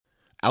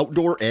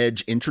Outdoor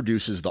Edge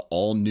introduces the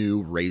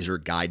all-new Razor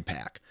Guide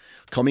Pack.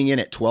 Coming in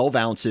at 12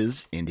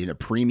 ounces and in a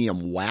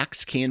premium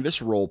wax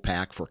canvas roll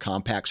pack for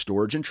compact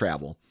storage and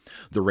travel,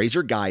 the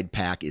Razor Guide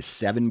Pack is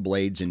 7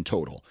 blades in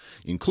total,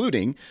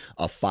 including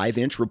a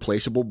 5-inch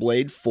replaceable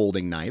blade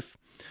folding knife,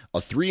 a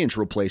 3-inch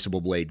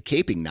replaceable blade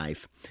caping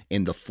knife,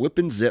 and the flip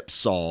and zip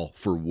saw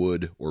for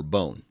wood or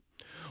bone.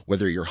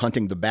 Whether you're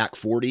hunting the back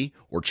 40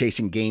 or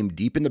chasing game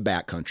deep in the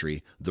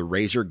backcountry, the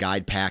Razor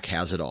Guide Pack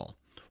has it all.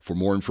 For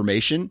more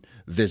information,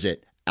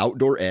 visit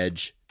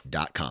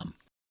OutdoorEdge.com.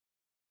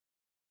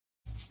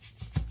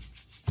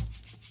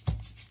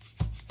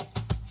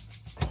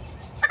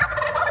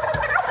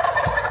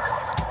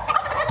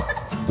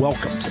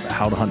 Welcome to the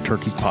How to Hunt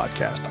Turkeys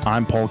podcast.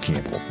 I'm Paul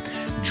Campbell.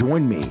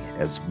 Join me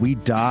as we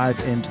dive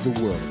into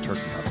the world of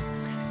turkey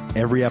hunting.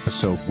 Every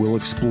episode, we'll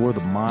explore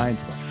the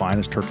minds of the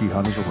finest turkey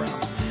hunters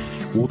around.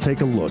 We'll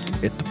take a look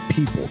at the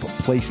people, the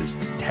places,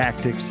 the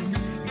tactics,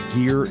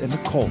 gear, and the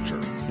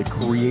culture that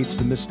creates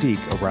the mystique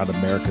around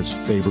America's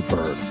favorite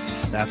bird.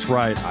 That's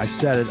right, I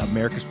said it,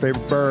 America's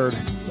favorite bird,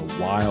 the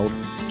wild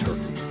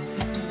turkey.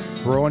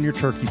 Throw on your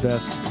turkey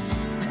vest,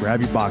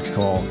 grab your box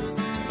call,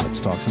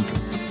 let's talk some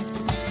turkey.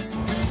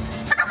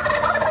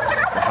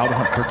 The How to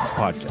Hunt Turkeys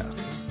podcast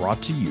is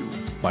brought to you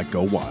by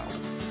Go Wild.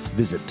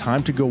 Visit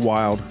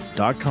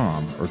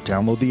timetogowiled.com or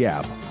download the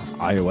app on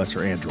iOS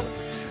or Android.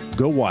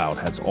 Go Wild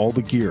has all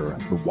the gear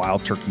the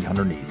wild turkey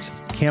hunter needs.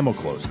 Camo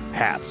clothes,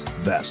 hats,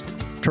 vests,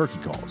 turkey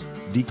calls,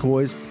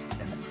 decoys,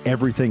 and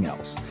everything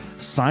else.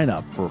 Sign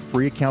up for a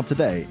free account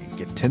today and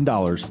get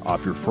 $10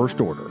 off your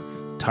first order.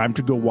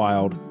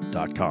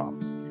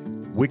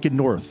 timetogowiled.com. Wicked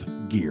North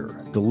Gear,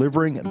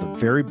 delivering the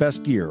very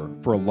best gear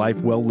for a life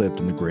well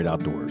lived in the great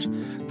outdoors.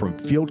 From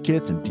field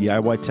kits and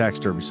DIY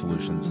taxidermy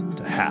solutions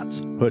to hats,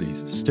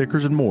 hoodies,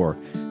 stickers, and more,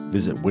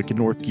 visit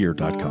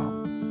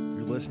wickednorthgear.com.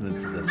 You're listening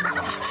to this on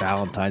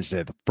Valentine's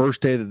Day, the first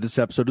day that this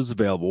episode is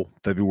available,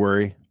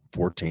 February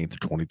 14th,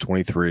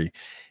 2023.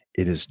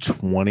 It is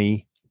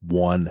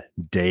 21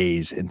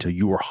 days until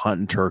you are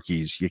hunting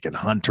turkeys. You can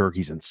hunt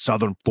turkeys in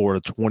southern Florida,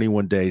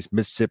 21 days,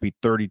 Mississippi,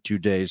 32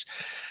 days.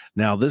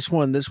 Now, this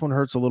one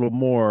hurts a little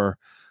more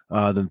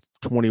than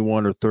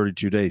 21 or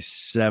 32 days,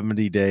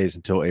 70 days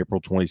until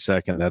April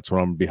 22nd. That's when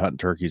I'm going to be hunting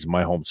turkeys in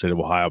my home state of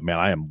Ohio. Man,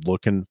 I am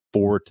looking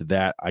forward to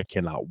that. I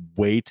cannot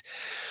wait.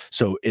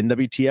 So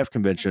NWTF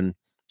convention,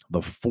 the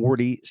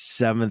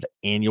 47th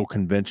annual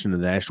convention of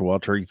the National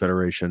Wild Turkey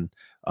Federation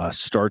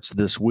starts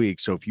this week.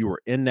 So if you are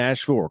in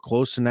Nashville or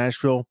close to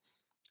Nashville,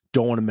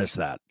 don't want to miss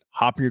that.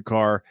 Hop in your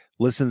car,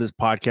 listen to this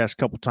podcast a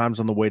couple times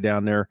on the way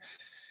down there.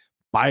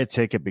 Buy a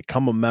ticket,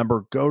 become a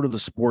member, go to the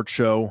sports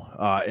show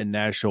in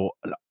Nashville.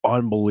 An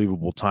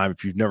unbelievable time.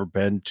 If you've never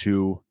been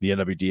to the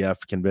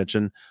NWDF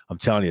convention, I'm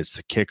telling you, it's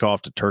the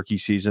kickoff to turkey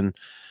season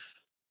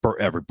for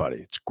everybody.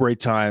 It's a great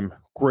time,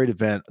 great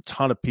event, a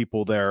ton of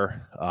people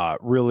there.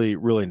 Really,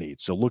 really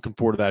neat. So looking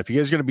forward to that. If you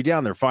guys are going to be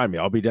down there, find me.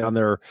 I'll be down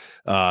there,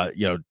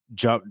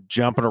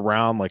 jumping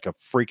around like a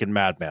freaking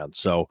madman.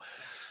 So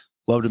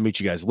love to meet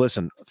you guys.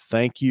 Listen,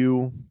 thank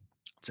you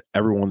to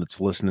everyone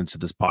that's listening to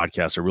this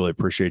podcast. I really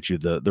appreciate you.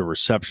 The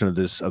reception of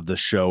this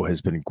show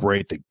has been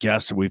great. The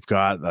guests that we've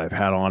got that I've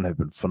had on have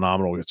been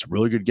phenomenal. We got some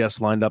really good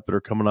guests lined up that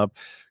are coming up.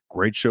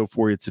 Great show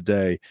for you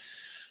today.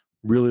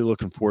 Really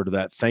looking forward to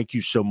that. Thank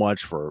you so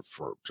much for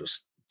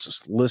just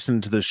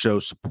listening to this show,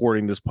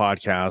 supporting this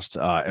podcast,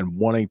 and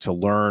wanting to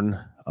learn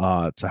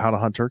to how to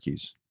hunt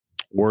turkeys.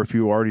 Or if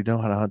you already know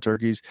how to hunt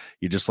turkeys,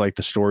 you just like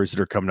the stories that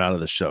are coming out of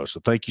the show. So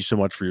thank you so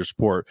much for your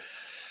support.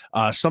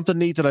 Something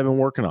neat that I've been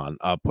working on,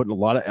 putting a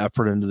lot of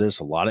effort into this,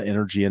 a lot of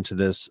energy into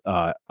this.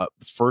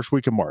 First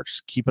week of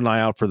March, keep an eye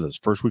out for this.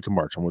 First week of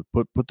March, I'm going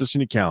to put this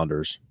in your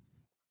calendars.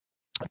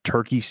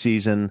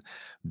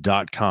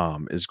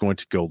 Turkeyseason.com is going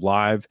to go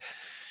live.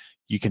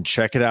 You can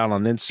check it out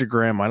on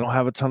Instagram. I don't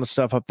have a ton of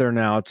stuff up there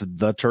now. It's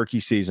The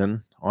Turkey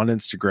Season on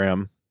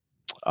Instagram.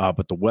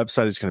 But the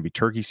website is going to be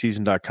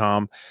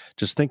turkeyseason.com.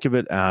 Just think of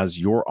it as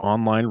your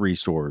online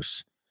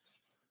resource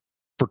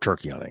for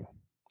turkey hunting.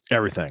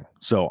 Everything.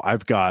 So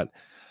I've got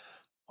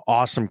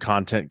awesome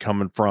content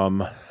coming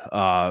from,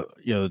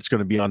 it's going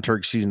to be on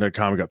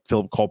turkeyseason.com. We got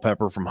Philip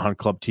Culpepper from Hunt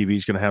Club TV.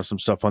 He's going to have some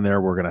stuff on there.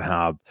 We're going to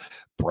have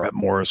Brett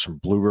Morris from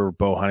Blue River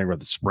Bow Hunting, with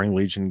the Spring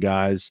Legion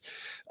guys.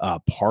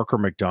 Parker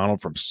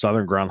McDonald from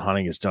Southern Ground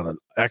Hunting has done an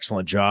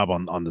excellent job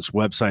on this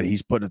website.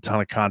 He's putting a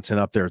ton of content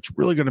up there. It's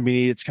really going to be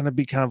neat. It's going to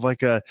be kind of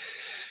like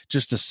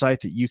just a site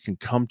that you can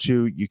come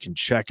to, you can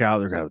check out.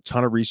 They're going to have a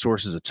ton of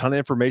resources, a ton of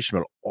information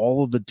about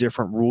all of the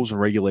different rules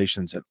and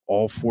regulations in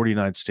all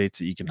 49 states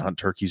that you can hunt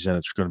turkeys in.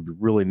 It's going to be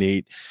really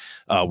neat.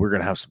 We're going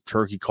to have some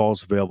turkey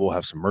calls available,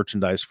 have some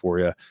merchandise for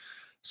you.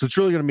 So it's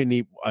really going to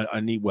be a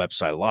neat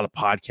website. A lot of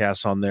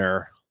podcasts on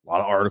there, a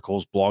lot of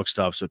articles, blog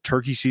stuff. So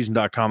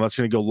turkeyseason.com, that's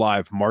going to go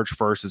live March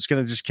 1st. It's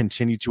going to just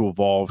continue to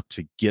evolve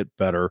to get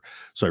better.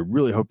 So I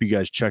really hope you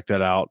guys check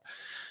that out.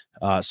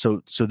 So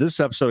this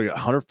episode, I got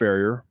Hunter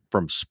Farrier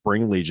from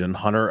Spring Legion.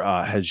 Hunter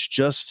has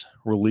just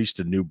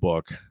released a new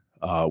book.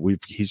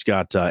 He's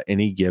got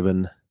Any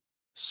Given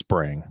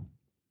Spring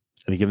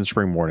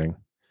Morning.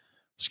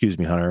 Excuse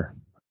me, Hunter.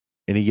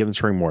 Any Given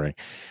Spring Morning.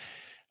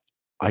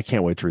 I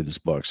can't wait to read this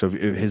book. So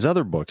his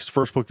other book, his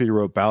first book that he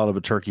wrote, Ballad of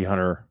a Turkey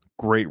Hunter,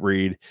 great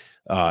read.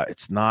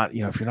 It's not,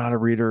 if you're not a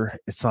reader,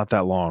 it's not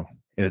that long,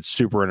 and it's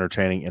super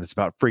entertaining, and it's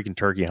about freaking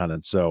turkey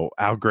hunting. So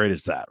how great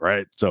is that,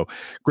 right? So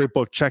great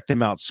book. Check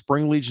them out.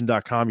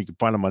 SpringLegion.com. You can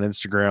find them on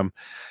Instagram.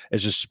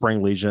 It's just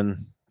Spring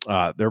Legion.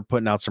 They're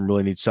putting out some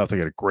really neat stuff. They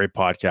got a great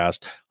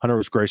podcast. Hunter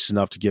was gracious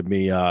enough to give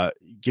me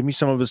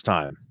some of his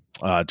time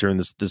during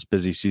this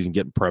busy season,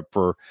 getting prepped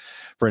for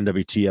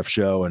NWTF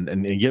show and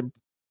getting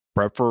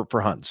prepped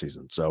for hunting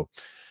season. So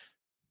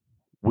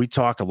we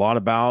talk a lot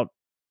about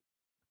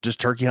just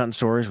turkey hunting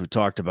stories. We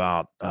talked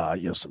about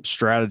some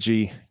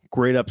strategy.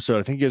 Great episode.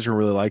 I think you guys are gonna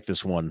really like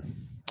this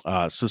one.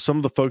 So some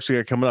of the folks we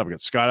got coming up, we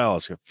got Scott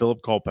Ellis, we got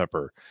Philip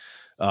Culpepper.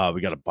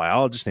 We got a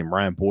biologist named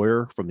Ryan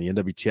Boyer from the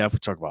NWTF. We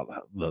talk about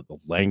the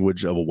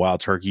language of a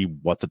wild turkey,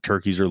 what the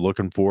turkeys are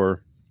looking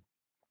for,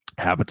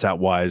 habitat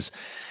wise,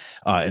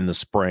 in the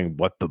spring,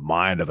 what the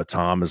mind of a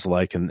tom is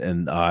like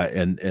in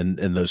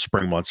those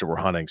spring months that we're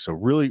hunting. So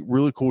really,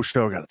 really cool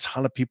show. Got a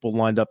ton of people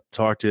lined up to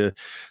talk to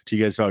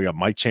you guys about. We got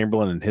Mike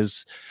Chamberlain and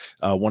his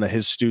one of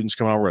his students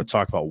coming on. We're going to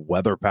talk about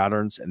weather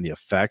patterns and the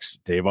effects.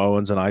 Dave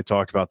Owens and I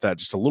talked about that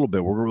just a little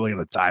bit. We're really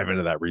going to dive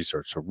into that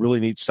research. So really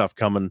neat stuff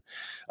coming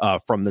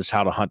from this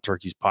How to Hunt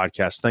Turkeys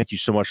podcast. Thank you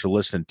so much for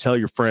listening. Tell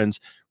your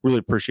friends. Really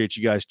appreciate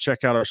you guys.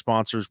 Check out our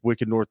sponsors,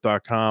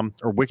 wickednorth.com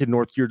or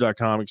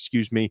wickednorthgear.com,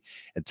 excuse me,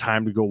 and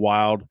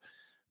timetogowild.com.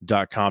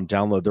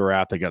 Download their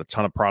app. They got a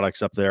ton of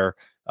products up there.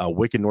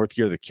 Wicked North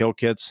Gear, the kill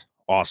kits,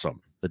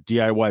 awesome. The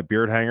DIY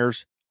beard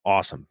hangers,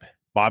 awesome.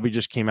 Bobby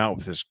just came out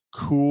with this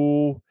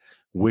cool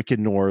Wicked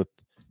North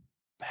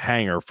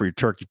hanger for your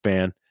turkey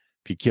fan.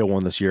 If you kill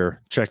one this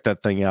year, check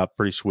that thing out.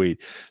 Pretty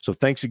sweet. So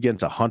thanks again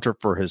to Hunter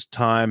for his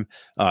time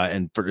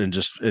and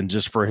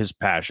just for his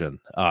passion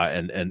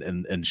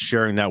and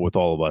sharing that with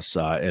all of us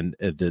and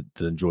that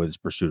enjoy this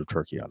pursuit of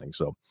turkey hunting.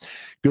 So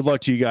good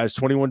luck to you guys.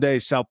 21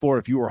 days, South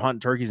Florida. If you were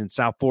hunting turkeys in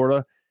South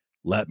Florida,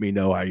 let me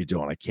know how you're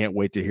doing. I can't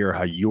wait to hear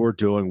how you're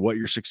doing, what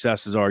your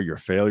successes are, your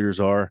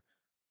failures are.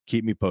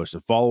 Keep me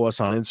posted. Follow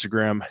us on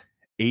Instagram,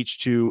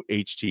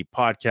 H2HT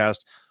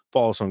Podcast.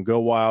 Follow us on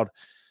Go Wild.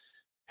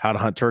 How to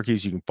Hunt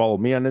Turkeys. You can follow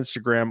me on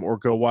Instagram or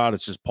Go Wild.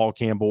 It's just Paul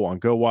Campbell on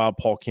Go Wild,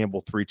 Paul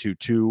Campbell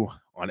 322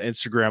 on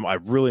Instagram.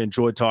 I've really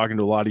enjoyed talking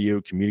to a lot of you,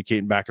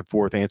 communicating back and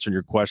forth, answering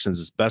your questions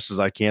as best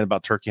as I can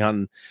about turkey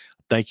hunting.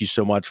 Thank you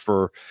so much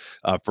for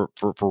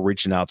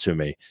reaching out to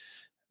me.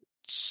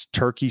 It's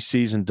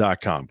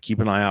turkeyseason.com.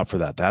 Keep an eye out for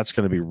that. That's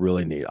going to be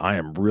really neat. I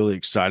am really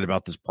excited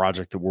about this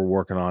project that we're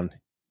working on.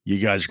 You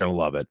guys are going to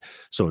love it.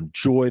 So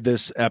enjoy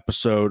this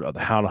episode of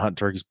the How to Hunt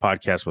Turkeys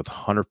podcast with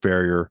Hunter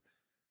Ferrier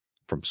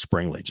from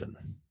Spring Legion.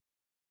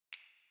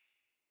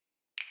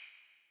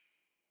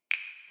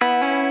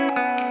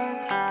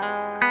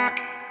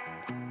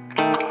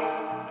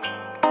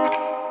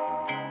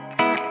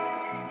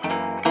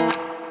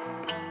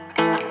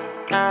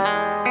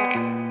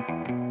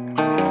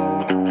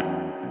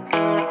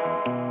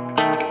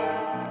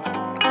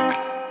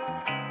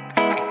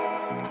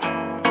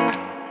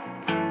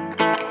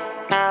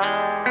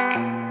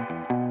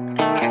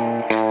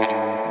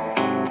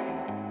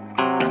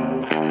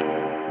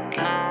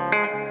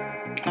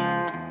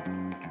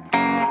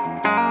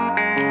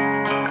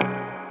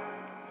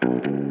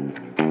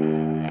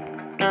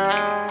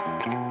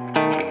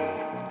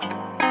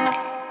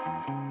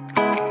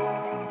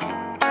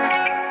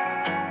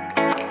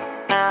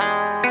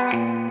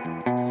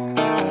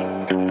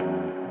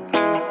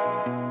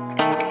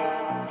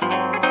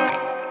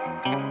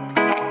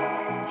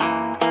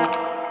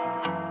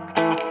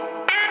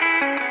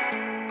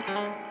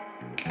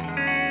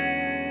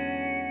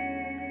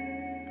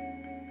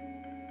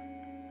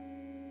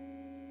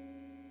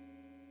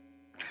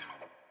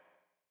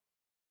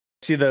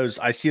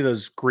 I see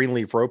those green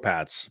leaf rope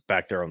hats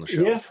back there on the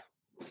shelf.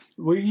 Yeah,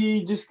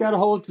 we just got to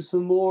hold to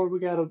some more.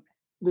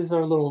 This is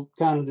our little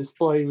kind of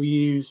display we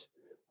use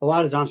a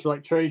lot of times for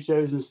like trade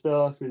shows and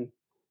stuff. And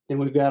then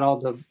we've got all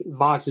the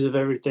boxes of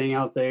everything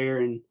out there,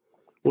 and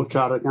we'll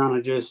try to kind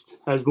of just,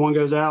 as one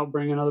goes out,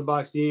 bring another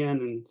box in.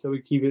 And so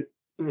we keep it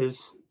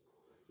as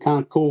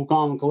kind of cool,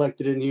 calm, and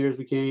collected in here as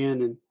we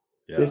can. And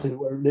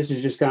this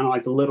is just kind of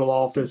like the little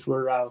office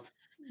where I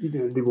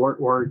do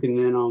work. And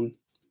then,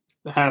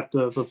 half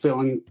the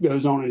fulfilling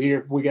goes on in here.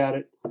 If we got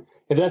it,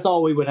 if that's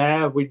all we would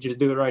have, we'd just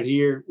do it right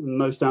here. And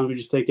most times we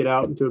just take it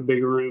out into a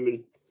bigger room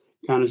and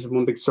kind of just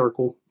one big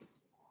circle.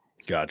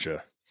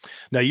 Gotcha.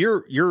 Now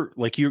you're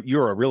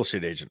a real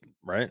estate agent,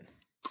 right?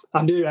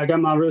 I do. I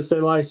got my real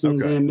estate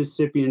license in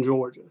Mississippi and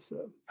Georgia.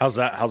 So how's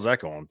that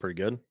going? Pretty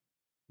good.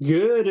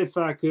 Good. If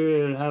I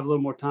could have a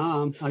little more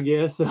time, I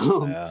guess.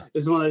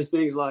 It's one of those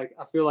things. Like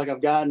I feel like I've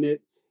gotten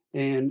it.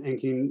 And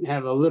can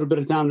have a little bit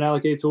of time to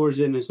allocate towards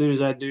it. And as soon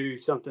as I do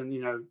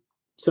something,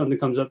 something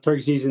comes up,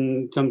 turkey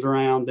season comes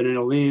around, then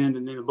it'll end.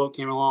 And then the book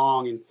came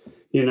along and,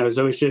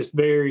 so it's just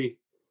the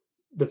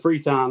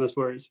free time, that's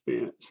where it's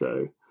spent.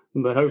 So,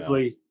 but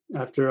hopefully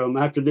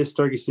after this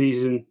turkey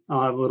season,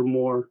 I'll have a little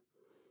more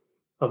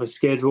of a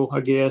schedule,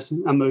 I guess.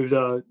 I moved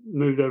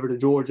over to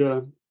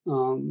Georgia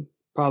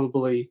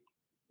probably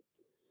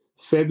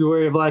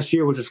February of last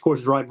year, which of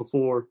course is right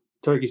before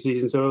turkey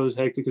season. So it was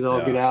hectic as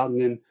all get out.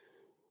 And then,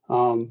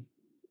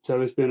 so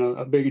it's been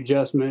a big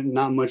adjustment,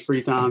 not much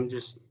free time,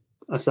 just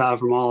aside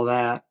from all of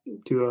that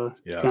to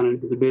kind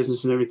of do the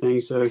business and everything.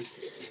 So,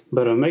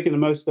 but making the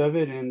most of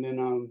it, and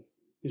then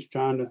it's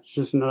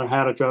just another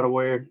hat I try to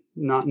wear.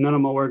 None of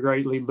them I wear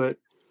greatly, but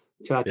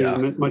try to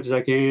as much as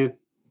I can.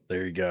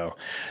 There you go.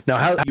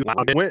 Now,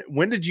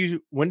 when did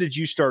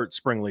you start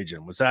Spring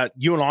Legion? Was that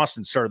you and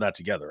Austin started that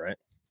together, right?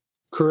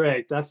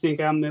 Correct. I think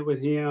I met with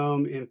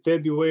him in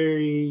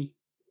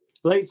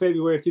late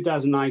February of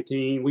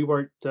 2019. We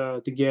worked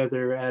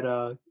together at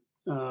a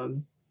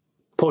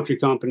poultry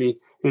company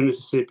in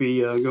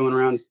Mississippi, going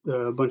around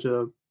a bunch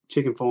of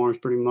chicken farms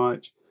pretty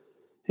much.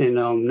 And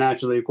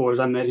naturally, of course,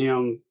 I met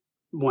him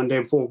one day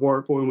before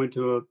work before we went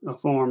to a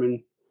farm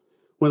and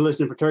went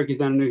listening for turkeys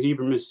down in New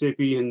Hebron,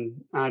 Mississippi.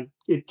 And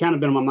it kind of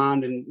been on my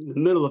mind in the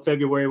middle of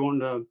February,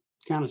 wanting to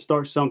kind of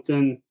start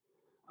something,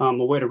 a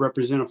way to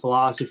represent a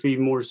philosophy,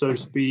 more so to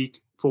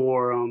speak,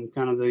 for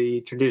kind of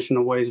the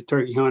traditional ways of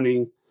turkey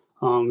hunting.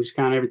 Just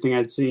kind of everything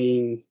I'd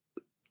seen,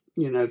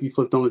 if you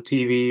flipped on the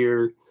TV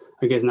or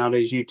I guess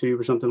nowadays YouTube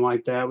or something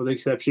like that, with the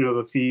exception of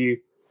a few.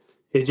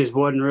 It just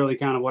wasn't really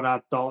kind of what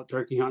I thought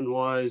turkey hunting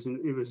was. And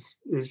it was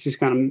just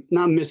kind of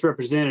not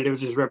misrepresented. It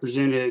was just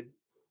represented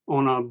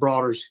on a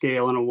broader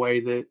scale in a way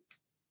that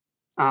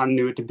I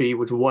knew it to be,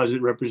 which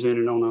wasn't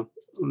represented on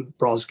a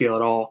broad scale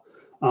at all.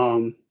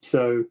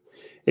 So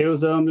it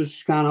was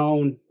just kind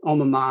of on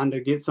my mind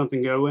to get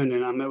something going.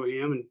 And I met with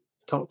him and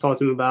talked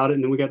to him about it.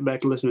 And then we got back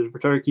to listening for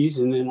turkeys.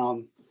 And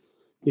then,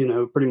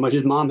 pretty much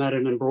his mom had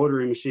an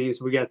embroidery machine.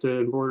 So we got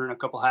to embroidering a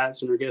couple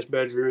hats in her guest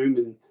bedroom.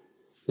 And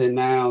then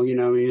now,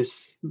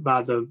 it's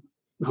by the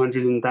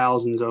hundreds and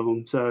thousands of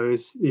them. So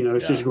it's,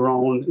 it's just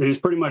grown. And it's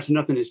pretty much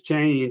nothing has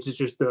changed. It's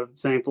just the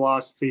same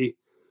philosophy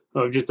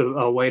of just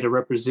a way to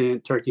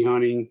represent turkey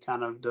hunting,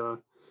 kind of the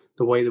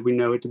way that we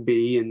know it to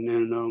be.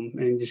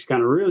 And just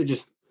kind of really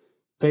just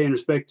paying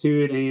respect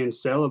to it and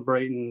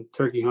celebrating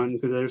turkey hunting,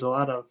 because there's a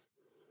lot of,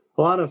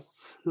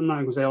 I'm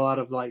not gonna say a lot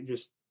of like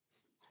just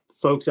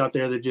folks out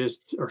there that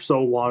just are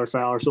sole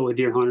waterfowl or sole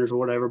deer hunters or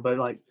whatever, but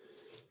like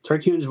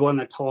turkey hunting is one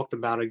that talked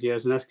about, I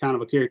guess, and that's kind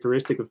of a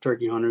characteristic of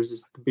turkey hunters,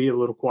 is to be a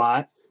little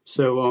quiet.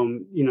 So,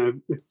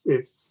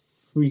 if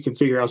we can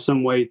figure out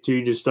some way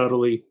to just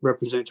subtly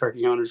represent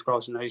turkey hunters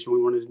across the nation,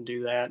 we wanted to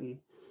do that. And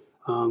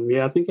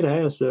I think it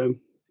has. So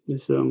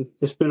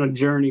it's been a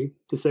journey,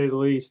 to say the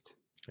least.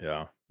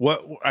 Yeah.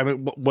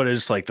 What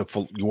is like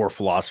your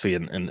philosophy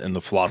and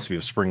the philosophy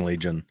of Spring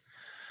Legion?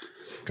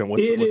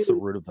 What's the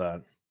root of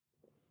that?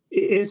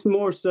 It's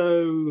more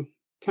so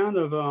kind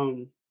of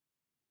a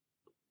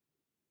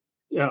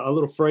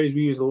little phrase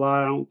we use a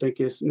lot. I don't think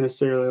it's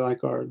necessarily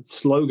like our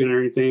slogan or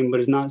anything,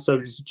 but it's not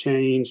subject to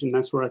change. And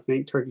that's what I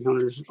think turkey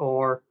hunters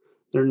are.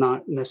 They're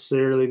not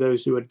necessarily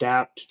those who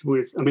adapt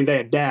with, they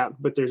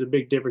adapt, but there's a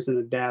big difference in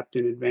adapt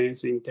and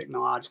advancing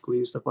technologically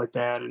and stuff like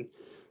that. And,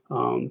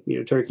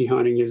 turkey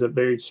hunting is a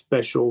very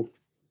special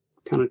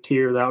kind of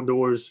tier of the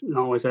outdoors, and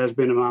always has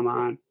been in my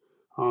mind.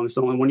 It's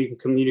the only one you can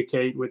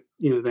communicate with,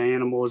 the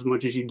animal as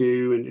much as you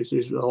do. And it's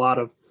just a lot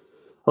of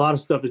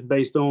stuff is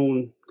based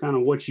on kind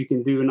of what you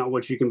can do and not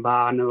what you can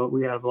buy. I know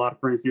we have a lot of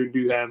friends who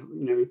do have,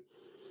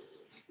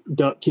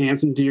 duck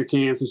camps and deer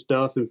camps and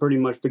stuff. And pretty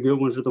much the good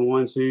ones are the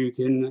ones who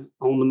can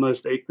own the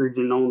most acreage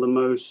and own the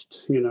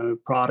most,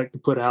 product to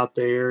put out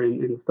there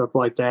and stuff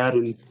like that.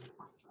 And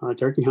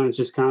turkey hunting is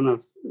just kind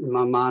of, in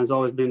my mind, has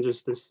always been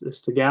just this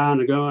the guy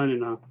and a gun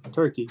and a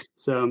turkey.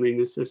 So,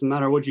 it's a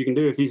matter of what you can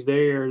do. If he's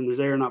there and there's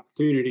an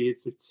opportunity,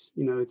 it's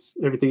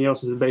everything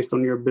else is based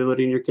on your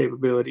ability and your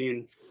capability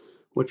and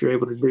what you're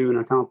able to do and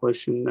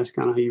accomplish. And that's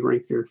kind of how you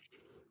rank your,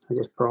 I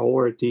guess,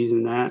 priorities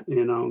in that.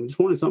 And just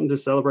wanted something to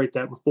celebrate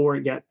that before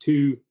it got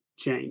too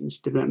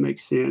changed, if that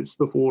makes sense,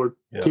 before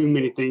too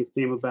many things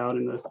came about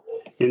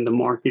in the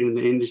market and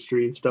the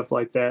industry and stuff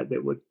like that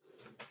would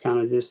kind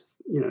of just,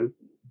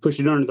 push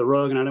it under the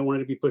rug. And I don't want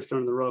it to be pushed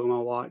under the rug on my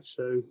watch.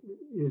 So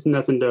it's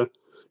nothing to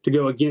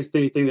go against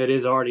anything that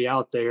is already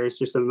out there. It's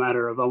just a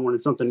matter of, I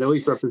wanted something to at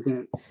least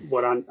represent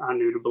what I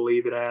knew to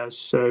believe it as.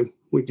 So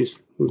we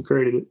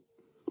created it.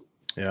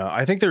 Yeah.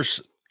 I think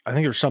there's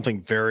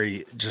something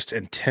very just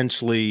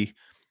intensely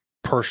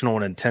personal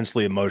and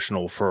intensely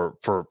emotional for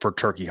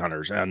turkey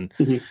hunters. And,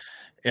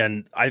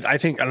 and I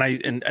think,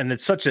 and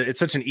it's such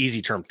an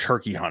easy term,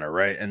 turkey hunter.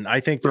 Right. And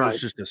I think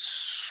there's just a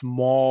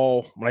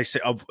small, when I say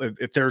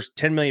if there's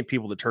 10 million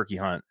people that turkey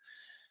hunt,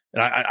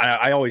 and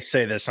I always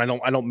say this, I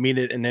don't mean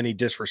it in any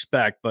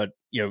disrespect, but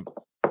 9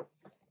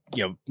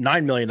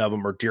 million of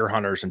them are deer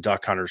hunters and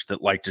duck hunters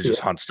that like to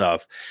just hunt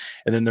stuff.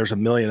 And then there's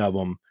 1 million of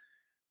them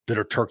that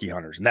are turkey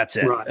hunters, and that's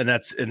it. Right.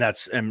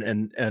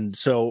 And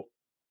so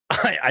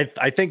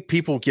I think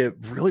people get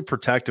really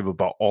protective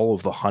about all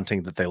of the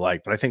hunting that they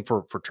like, but I think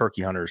for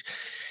turkey hunters,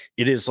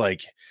 it is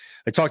like,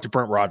 I talked to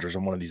Brent Rogers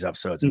on one of these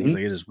episodes, and he's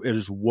like, it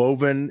is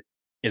woven.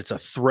 It's a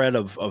thread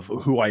of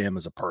who I am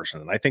as a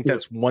person. And I think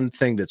that's one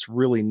thing that's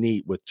really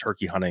neat with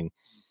turkey hunting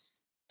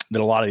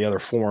that a lot of the other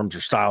forms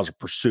or styles or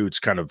pursuits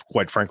kind of,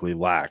 quite frankly,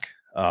 lack.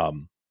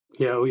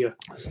 Yeah, oh yeah,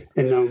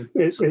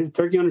 and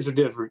turkey hunters are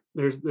different.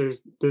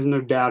 There's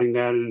no doubting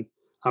that, and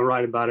I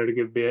write about it a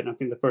good bit. And I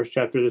think the first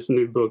chapter of this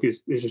new book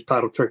is just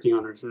titled Turkey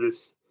Hunters, and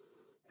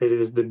it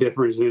is the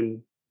difference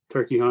in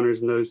turkey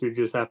hunters and those who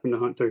just happen to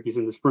hunt turkeys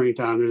in the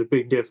springtime. There's a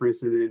big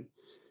difference, and then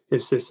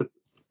it's just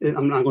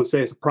I'm not going to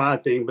say it's a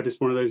pride thing, but it's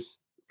one of those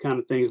kind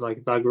of things. Like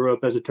if I grew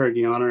up as a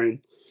turkey hunter and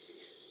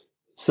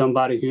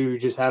somebody who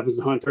just happens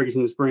to hunt turkeys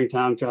in the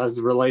springtime tries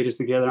to relate us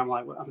together, I'm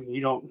like, well, I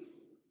mean,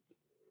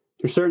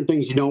 there's certain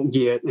things you don't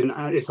get, and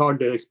it's hard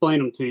to explain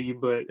them to you,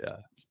 but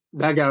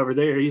that guy over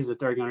there, he's a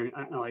turkey hunter.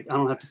 I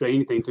don't have to say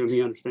anything to him.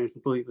 He understands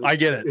completely. I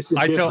get it.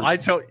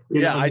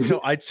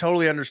 I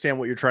totally understand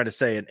what you're trying to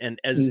say. And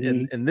as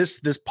in this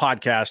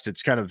podcast,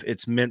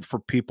 it's meant for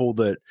people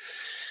that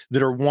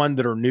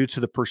are new to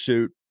the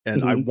pursuit.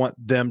 And I want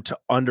them to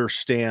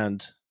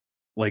understand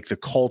like the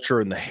culture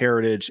and the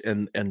heritage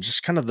and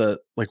just kind of the,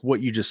 like what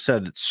you just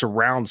said that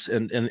surrounds,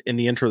 and in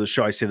the intro of the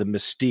show, I say the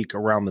mystique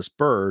around this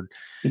bird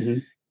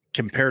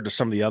compared to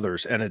some of the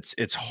others. And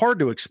it's hard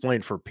to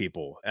explain for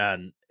people.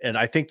 And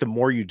I think the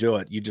more you do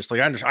it, you just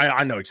like,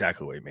 I know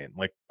exactly what you mean.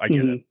 Like I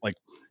get it. Like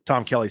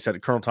Tom Kelly said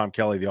it, Colonel Tom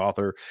Kelly, the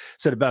author,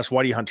 said it best.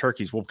 Why do you hunt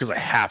turkeys? Well, because I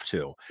have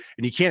to.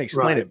 And you can't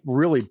explain it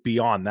really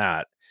beyond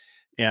that.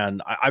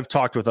 And I've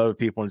talked with other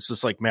people, and it's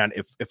just like, man,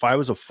 if I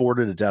was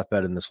afforded a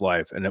deathbed in this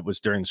life and it was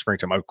during the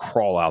springtime, I would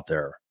crawl out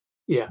there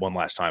one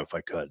last time if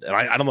I could. And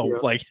I don't know,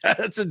 like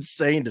that's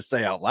insane to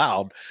say out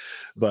loud,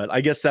 but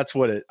I guess that's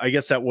what it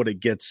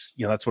gets,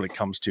 that's what it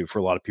comes to for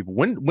a lot of people.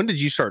 When did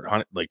you start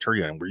hunting, like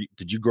turkey hunting?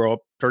 Did you grow up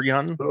turkey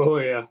hunting? Oh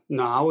yeah.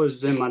 No, I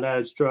was in my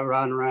dad's truck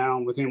riding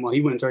around with him while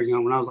he went turkey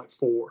hunting when I was like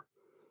 4.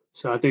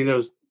 So I think there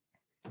was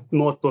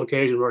multiple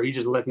occasions where he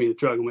just left me in the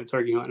truck and went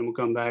turkey hunting and would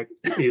come back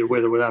either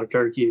with or without a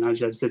turkey, and I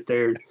just had to sit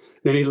there. And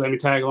then he'd let me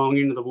tag along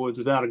into the woods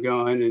without a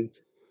gun, and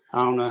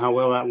I don't know how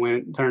well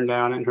that turned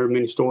out. I hadn't heard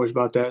many stories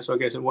about that, so I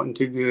guess it wasn't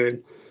too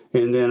good.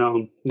 And then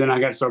I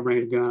got to start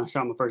bringing a gun. I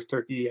shot my first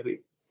turkey, I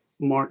think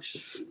March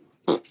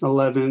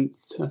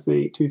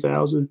 11th,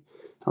 2000.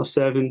 I was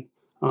 7,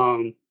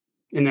 and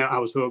then I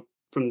was hooked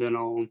from then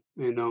on.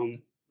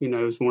 And it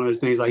was one of those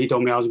things, like he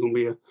told me I was going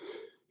to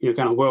be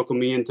kind of welcome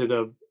me into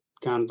the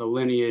kind of the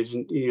lineage,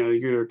 and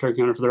you're a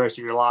turkey hunter for the rest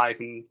of your life.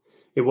 And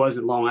it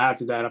wasn't long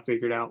after that I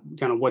figured out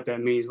kind of what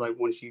that means. Like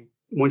once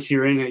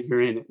you're in it,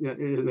 you're in it.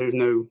 There's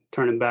no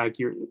turning back.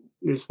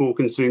 This will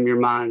consume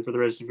your mind for the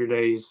rest of your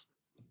days,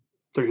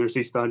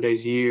 365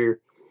 days a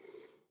year.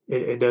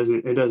 It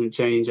doesn't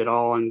change at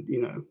all.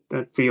 And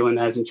that feeling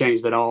hasn't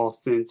changed at all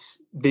since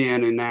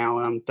then. And now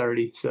I'm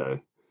 30, so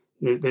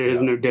there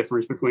is no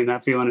difference between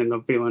that feeling and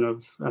the feeling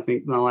of, I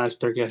think my last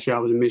turkey I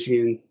shot was in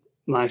Michigan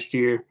last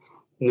year.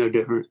 No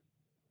different.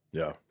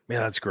 Yeah,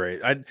 that's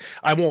great.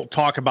 I won't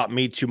talk about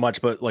me too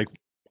much, but like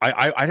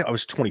I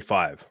was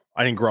 25.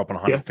 I didn't grow up in a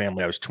hunting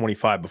family. I was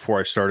 25 before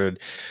I started.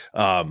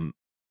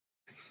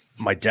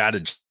 My dad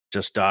had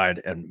just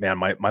died, and man,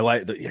 my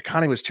life, the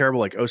economy was terrible.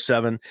 Like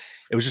 07,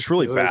 it was just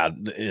really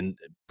bad. And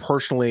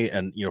personally,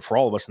 and for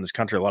all of us in this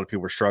country, a lot of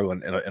people were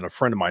struggling. And a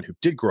friend of mine who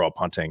did grow up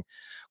hunting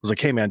was like,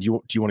 "Hey man, do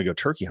you want to go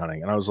turkey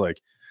hunting?" And I was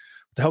like,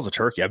 "What the hell's a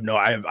turkey?"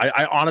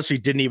 I honestly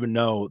didn't even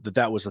know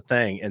that was a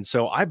thing. And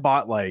so I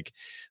bought like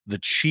the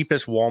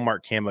cheapest Walmart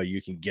camo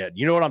you can get.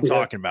 You know what I'm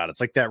talking about?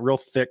 It's like that real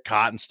thick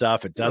cotton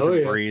stuff. It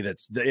doesn't breathe.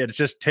 It's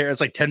just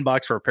it's like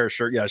 $10 for a pair of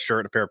shirt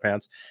and a pair of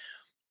pants.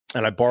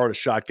 And I borrowed a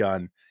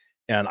shotgun,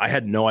 and I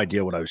had no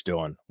idea what I was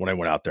doing when I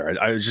went out there.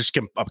 I was just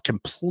a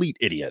complete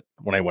idiot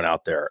when I went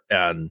out there,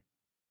 and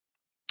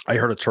I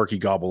heard a turkey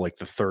gobble like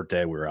the third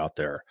day we were out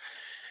there,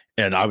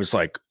 and I was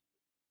like,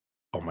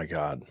 oh my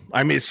God.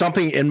 I mean,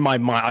 something in my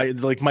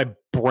mind, like my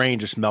brain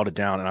just melted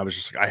down, and I was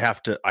just like, I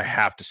have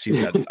to see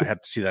that. I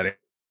have to see that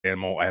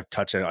animal. I have to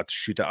touch it. I have to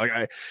shoot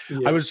that.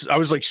 I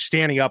was like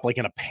standing up, like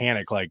in a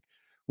panic, like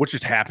what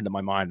just happened to my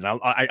mind. And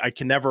I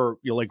can never,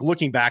 like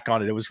looking back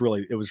on it, it was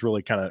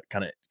really kind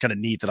of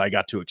neat that I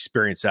got to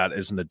experience that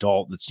as an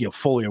adult that's,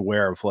 fully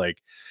aware of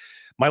like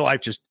my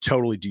life just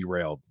totally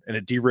derailed, and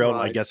it derailed,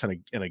 I guess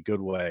in a good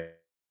way.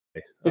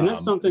 And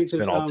that's something it's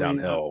been all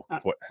downhill.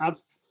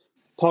 I've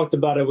talked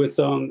about it with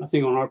I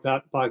think on our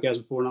podcast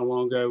before, not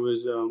long ago,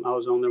 was I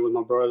was on there with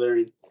my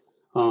brother,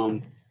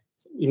 and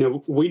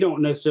we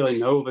don't necessarily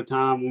know of a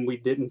time when we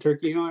didn't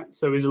turkey hunt,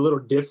 so it's a little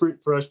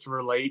different for us to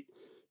relate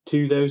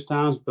to those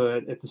times.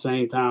 But at the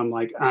same time,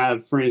 like I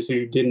have friends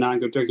who did not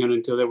go turkey hunting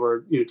until they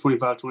were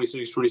 25,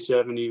 26,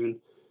 27 even,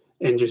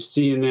 and just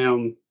seeing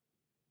them,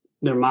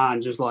 their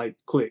mind just like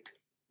click.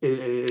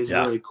 It is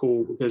really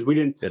cool, because we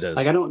didn't,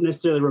 like, I don't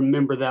necessarily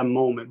remember that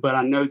moment, but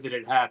I know that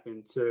it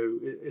happened. So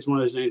it's one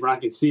of those things where I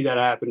can see that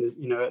happen.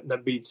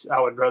 That beats, I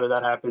would rather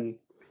that happen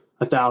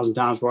 1,000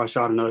 times before I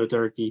shot another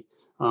turkey.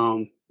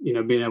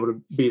 Being able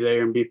to be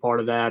there and be part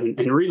of that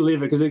and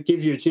relive it, because it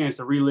gives you a chance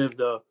to relive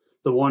the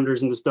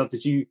wonders and the stuff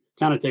that you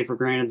kind of take for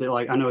granted, that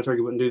like, I know a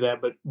turkey wouldn't do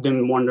that, but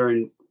then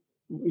wondering,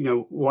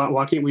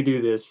 why can't we do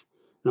this?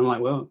 And I'm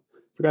like, well,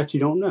 forgot you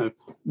don't know.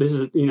 This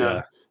is,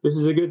 this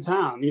is a good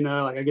time,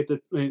 like I get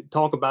to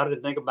talk about it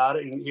and think about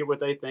it and hear what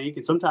they think.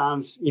 And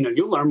sometimes,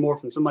 you'll learn more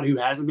from somebody who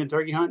hasn't been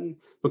turkey hunting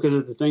because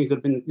of the things that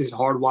have been just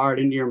hardwired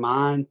into your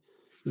mind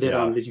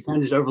that, that you kind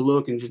of just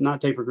overlook and just not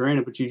take for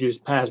granted, but you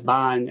just pass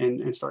by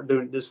and start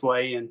doing it this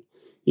way. And,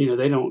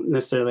 they don't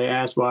necessarily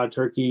ask why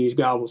turkey's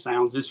gobble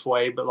sounds this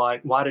way, but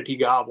like, why did he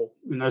gobble?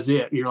 And that's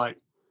it. And you're like,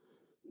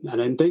 I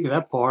didn't think of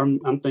that part.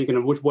 I'm thinking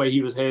of which way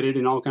he was headed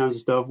and all kinds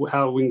of stuff,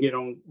 how we can get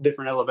on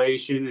different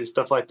elevation and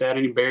stuff like that,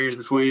 any barriers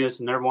between us.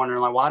 And they're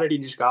wondering, like, why did he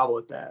just gobble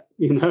at that?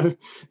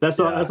 That's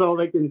all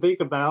they can think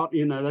about.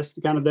 That's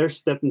kind of their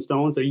stepping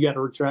stone. So you got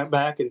to retract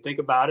back and think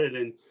about it.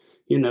 And,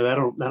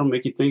 that'll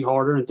make you think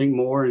harder and think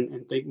more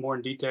and think more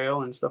in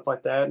detail and stuff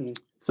like that. And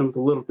some of the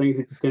little things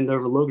that you tend to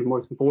overlook is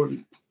most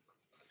important.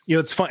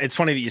 It's fun. It's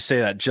funny that you say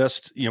that.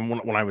 Just,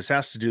 when I was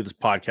asked to do this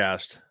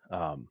podcast,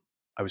 I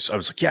was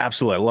like, yeah,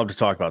 absolutely. I love to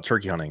talk about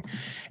turkey hunting.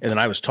 And then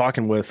I was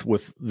talking with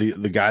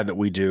the guy that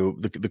we do,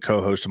 the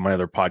co-host of my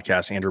other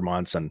podcast, Andrew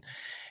Monson.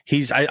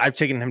 I've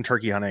taken him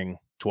turkey hunting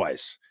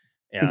twice,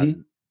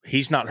 and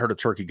he's not heard a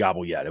turkey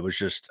gobble yet. It was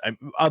just,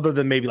 other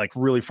than maybe like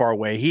really far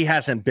away, he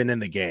hasn't been in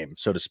the game,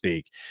 so to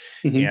speak.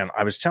 And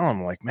I was telling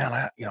him, like, man,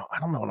 I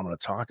don't know what I'm going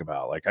to talk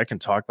about. Like, I can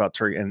talk about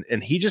turkey.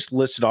 And he just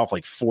listed off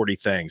like 40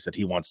 things that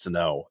he wants to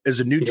know as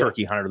a new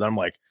turkey hunter. Then I'm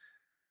like,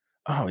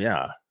 oh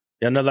yeah.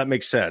 Yeah, no, that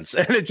makes sense.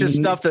 And it's just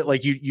stuff that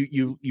like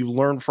you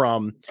learn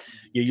from,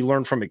 you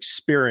learn from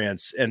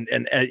experience, and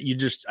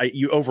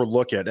you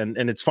overlook it.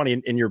 And it's funny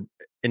in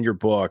your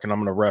book, and I'm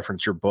going to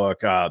reference your book,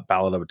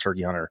 Ballad of a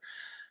Turkey Hunter.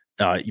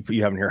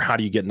 You have in here, how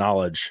do you get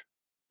knowledge,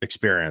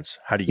 experience?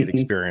 How do you get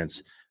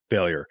experience,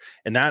 failure?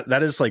 And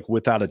that is like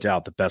without a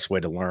doubt the best way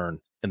to learn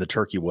in the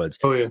turkey woods.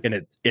 Oh yeah.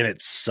 And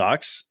it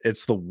sucks.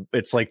 It's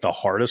like the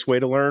hardest way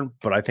to learn,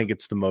 but I think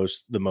it's the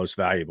most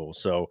valuable.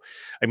 So,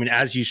 I mean,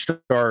 as you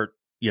start,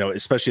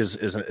 especially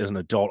as an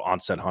adult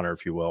onset hunter,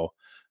 if you will,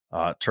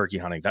 turkey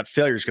hunting, that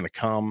failure is going to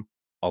come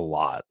a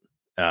lot.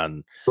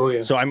 And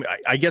so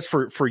I guess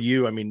for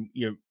you, I mean,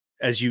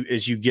 as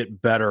you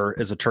get better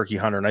as a turkey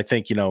hunter, and I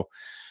think,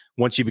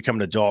 once you become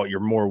an adult,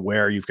 you're more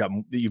aware, you've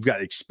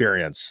got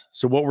experience.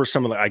 So what were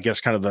some of I guess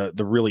kind of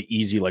the really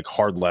easy, like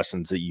hard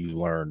lessons that you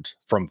learned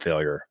from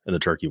failure in the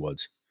turkey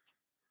woods?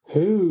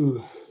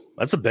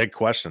 That's a big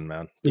question,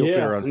 man. I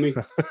mean,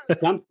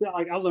 I'm still,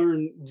 like, I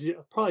learned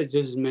probably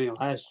just as many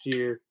last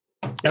year.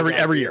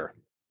 Every year.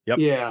 Yep.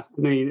 Yeah.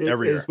 I mean,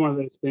 it's one of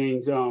those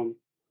things.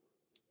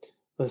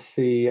 Let's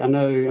see. I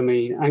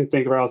can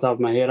think right off the top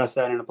of my head. I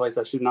sat in a place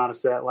I should not have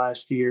sat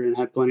last year and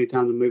had plenty of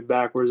time to move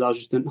backwards. I was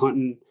just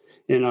hunting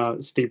in a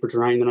steeper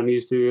terrain than I'm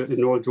used to in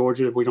North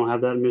Georgia. We don't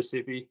have that in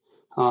Mississippi.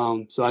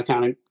 So I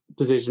kind of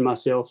positioned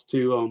myself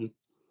to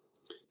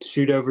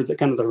shoot over the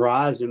kind of the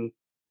horizon,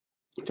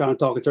 trying to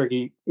talk a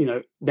turkey,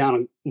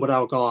 down what I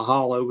would call a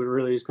hollow, but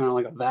really it's kind of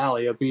like a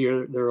valley up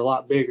here. They're a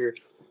lot bigger.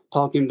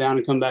 Talk him down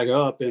and come back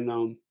up,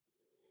 and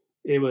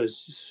it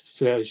was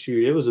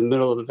the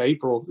middle of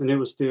April, and it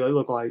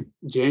looked like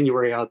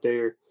January out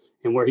there.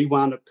 And where he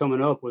wound up coming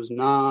up was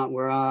not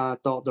where I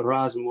thought the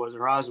horizon was. The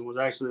horizon was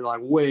actually like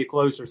way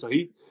closer. So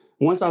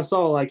once I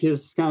saw like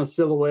his kind of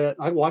silhouette,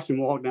 I watched him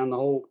walk down the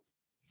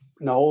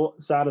whole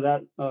side of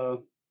that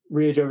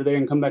ridge over there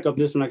and come back up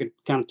this one. I could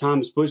kind of time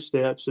his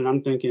footsteps, and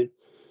I'm thinking,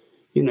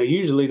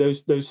 usually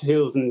those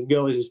hills and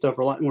gullies and stuff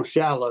are a lot more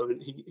shallow,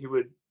 and he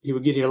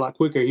would get here a lot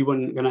quicker. He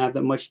wasn't going to have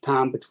that much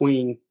time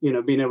between,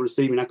 being able to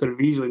see me. And I could have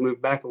easily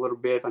moved back a little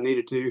bit if I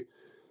needed to.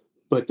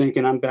 But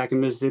thinking I'm back in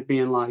Mississippi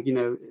and like,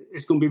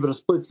 it's going to be but a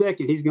split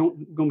second. He's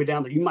going to be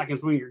down there. You might can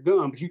swing your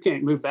gun, but you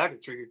can't move back a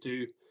trigger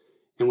two.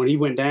 And when he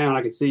went down,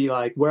 I could see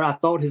like where I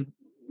thought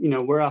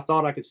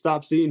I could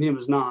stop seeing him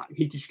is not.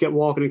 He just kept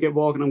walking and kept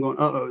walking. I'm going,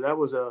 that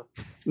was a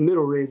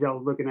middle ridge I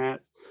was looking at.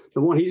 The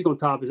one he's going to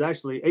top is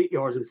actually 8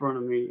 yards in front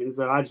of me. And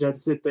so I just had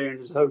to sit there and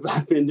just hope I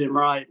pinned him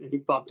right. And he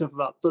popped up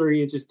about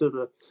 3 inches to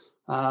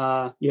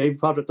the, he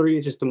popped up 3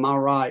 inches to my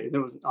right. And it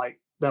was like,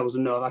 that was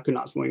enough. I could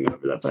not swing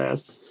over that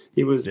fast.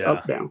 He was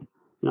up, down.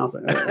 And I was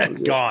like, that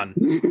was gone.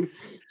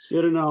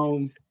 Should have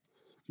known.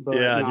 But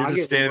you're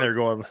just standing there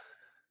going,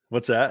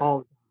 what's that?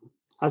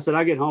 I said,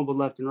 I get humbled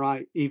left and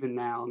right, even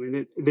now. I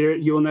mean,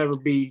 you'll never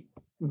be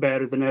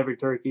better than every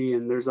turkey,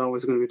 and there's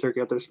always going to be a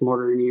turkey out there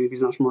smarter than you. If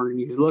he's not smarter than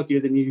you, he's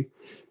luckier than you,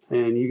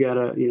 and you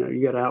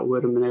gotta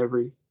outwit him in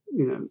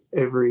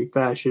every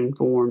fashion,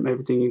 form,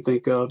 everything you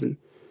think of. And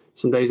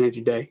some days ain't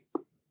your day.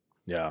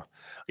 Yeah,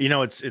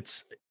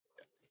 it's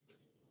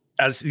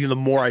as the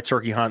more I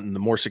turkey hunt and the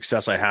more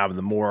success I have and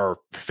the more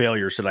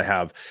failures that I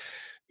have,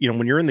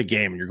 when you're in the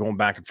game and you're going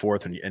back and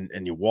forth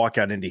and you walk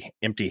out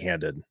empty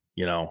handed,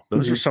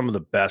 those are some of the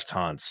best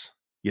hunts.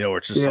 Where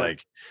it's just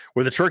like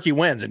where the turkey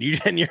wins and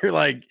you're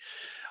like,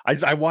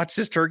 I watched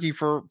this turkey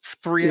for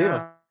 3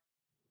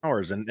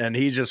 hours and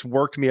he just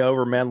worked me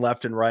over, man,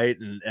 left and right.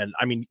 And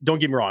I mean, don't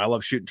get me wrong. I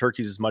love shooting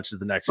turkeys as much as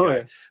the next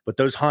guy, but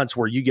those hunts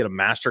where you get a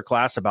master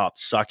class about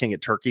sucking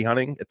at turkey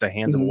hunting at the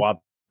hands of a wild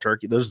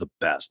turkey, those are the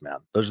best, man.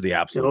 Those are the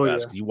absolute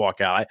best. Because you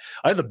walk out,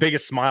 I have the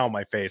biggest smile on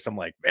my face. I'm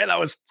like, man, that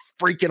was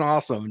freaking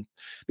awesome.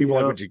 People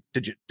are like,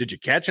 did you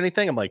catch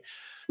anything? I'm like,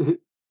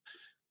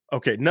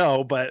 okay,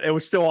 no, but it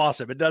was still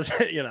awesome. It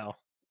doesn't,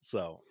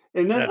 so.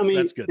 And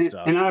that's good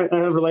stuff. And I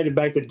related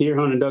back to deer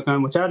hunting and duck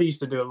hunting, which I used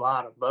to do a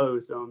lot of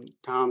both.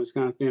 Time is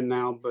kind of thin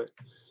now, but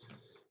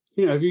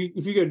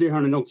if you go deer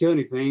hunting and don't kill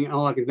anything,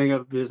 all I can think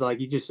of is like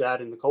you just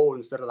sat in the cold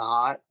instead of the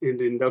hot. And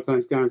then duck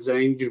hunting's kind of the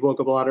same. You just woke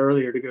up a lot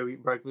earlier to go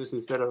eat breakfast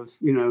instead of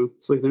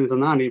sleeping until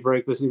 9 to eat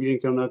breakfast if you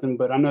didn't kill nothing.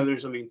 But I know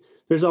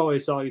there's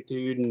always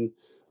solitude and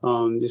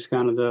just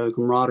kind of the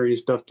camaraderie and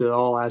stuff to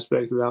all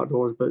aspects of the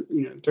outdoors. But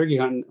turkey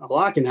hunting, a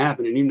lot can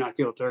happen and you not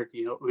kill a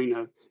turkey,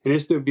 and it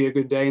still be a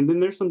good day. And then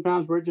there's some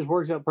times where it just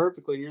works out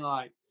perfectly and you're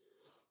like,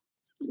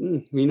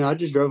 I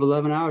just drove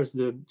 11 hours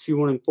to shoot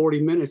one in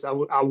 40 minutes.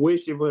 I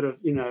wish it would have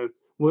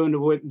would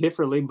have went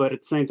differently, but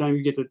at the same time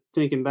you get to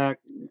thinking back,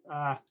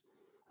 I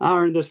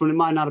earned this one. It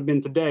might not have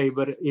been today,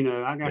 but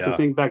I got to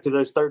think back to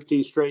those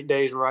 13 straight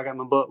days where I got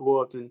my butt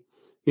whooped, and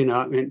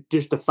and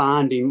just to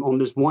find him on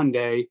this one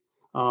day,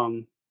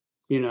 when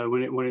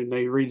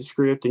they read the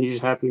script and you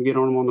just happen to get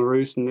on them on the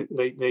roost and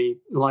they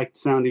like the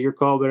sound of your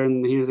call better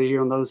than the hens they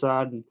hear on the other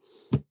side, and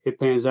it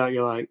pans out,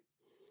 you're like,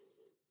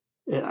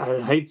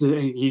 I hate to,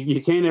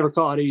 you can't ever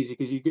call it easy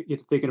because you get to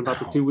thinking about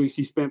the 2 weeks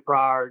you spent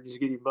prior just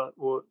getting your butt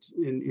whooped,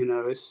 and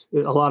it's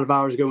a lot of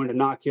hours go into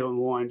not killing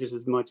one just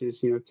as much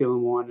as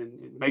killing one,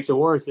 and it makes it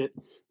worth it.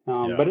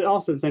 But it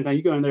also at the same time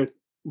you go in there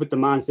with the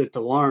mindset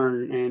to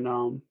learn,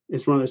 and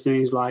it's one of those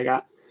things like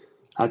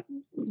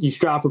you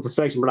strive for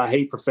perfection, but I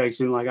hate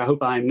perfection. Like I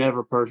hope I am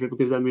never perfect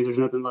because that means there's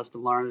nothing left to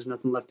learn. There's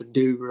nothing left to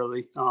do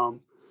really.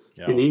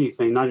 In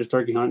anything, not just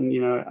turkey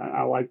hunting.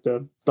 I like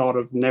the thought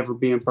of never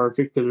being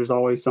perfect because there's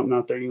always something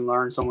out there you can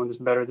learn, someone that's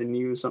better than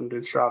you, something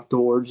to strive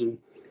towards. And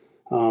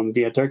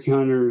turkey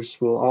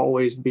hunters will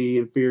always be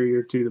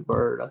inferior to the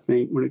bird, I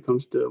think, when it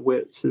comes to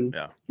wits and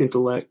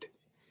intellect.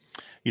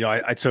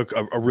 I took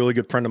a really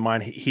good friend of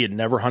mine. He had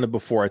never hunted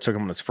before. I took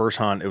him on his first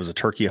hunt. It was a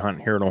turkey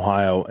hunt here in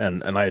Ohio,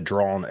 and I had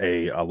drawn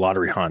a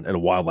lottery hunt at a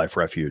wildlife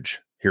refuge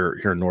here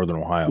in northern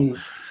Ohio.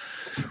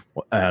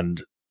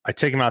 And I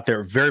take him out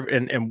there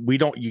and we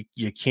don't,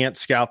 you can't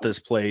scout this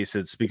place.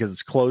 It's because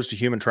it's closed to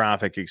human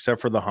traffic except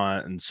for the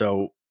hunt. And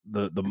so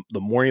the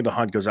morning of the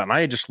hunt goes out and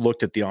I had just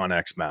looked at the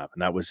OnX map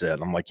and that was it.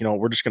 And I'm like,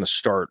 we're just going to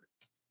start,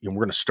 we're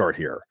going to start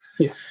here.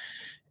 Yeah.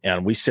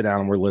 And we sit down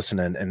and we're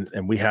listening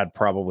and we had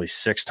probably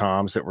 6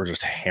 toms that were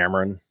just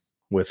hammering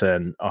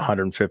within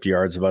 150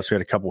 yards of us. We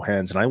had a couple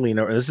hens and I lean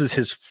over. This is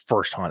his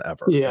first hunt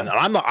ever. Yeah. And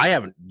I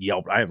haven't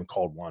yelped. I haven't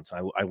called once.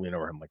 I lean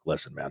over him like,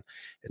 listen, man,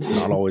 it's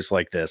not always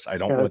like this. I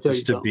don't want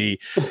this to be,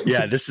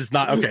 this is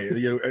not okay.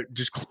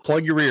 Just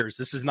plug your ears.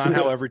 This is not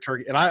how every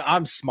turkey, and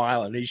I'm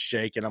smiling. He's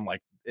shaking. I'm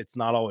like, it's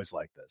not always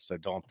like this. So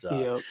don't,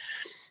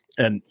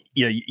 and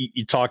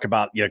you talk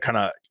about,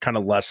 kind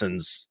of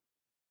lessons,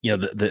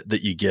 that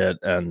you get,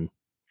 and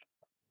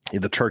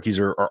the turkeys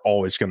are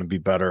always going to be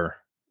better.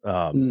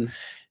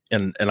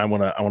 And I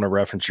want to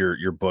reference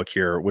your book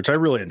here, which I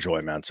really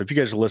enjoy, man. So if you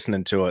guys are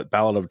listening to it,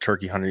 Ballad of a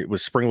Turkey Hunter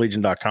with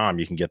springlegion.com,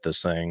 you can get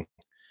this thing.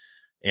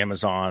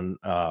 Amazon,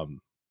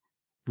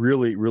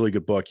 really, really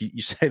good book.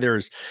 You say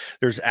there's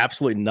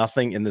absolutely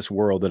nothing in this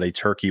world that a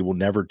turkey will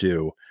never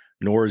do,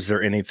 nor is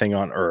there anything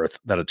on earth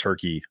that a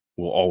turkey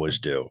will always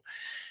do.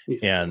 Yes.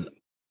 And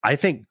I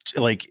think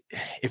like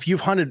if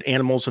you've hunted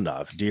animals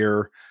enough,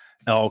 deer,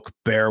 elk,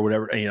 bear,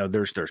 whatever,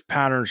 there's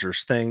patterns,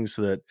 there's things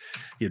that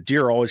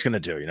deer are always going to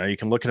do. You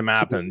can look at a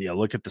map and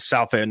look at the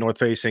south and north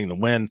facing, the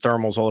wind,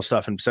 thermals, all this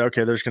stuff, and say,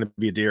 okay, there's going to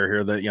be a deer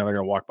here that they're going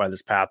to walk by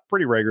this path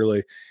pretty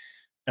regularly.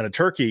 And a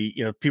turkey,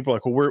 people are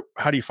like, well,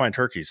 how do you find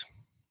turkeys?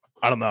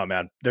 I don't know,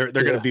 man. They're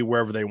going to be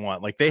wherever they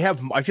want. Like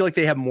I feel like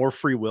they have more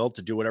free will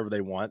to do whatever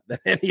they want than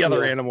any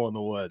other animal in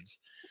the woods.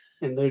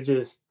 And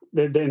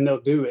then they'll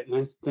do it. And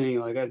that's the thing.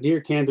 Like a deer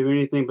can't do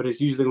anything, but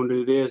it's usually going to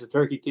do this. A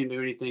turkey can't do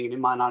anything, and it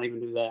might not even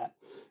do that.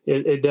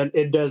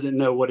 It doesn't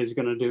know what it's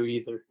going to do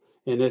either.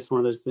 And it's one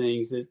of those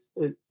things.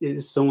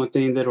 It's the one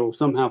thing that'll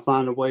somehow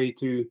find a way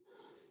to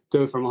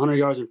go from 100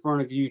 yards in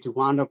front of you to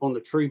wind up on the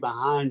tree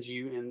behind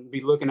you and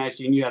be looking at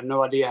you, and you have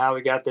no idea how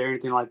it got there,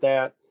 anything like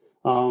that.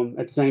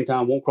 At the same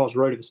time, won't cross the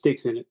road if the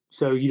stick's in it.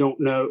 So you don't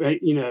know.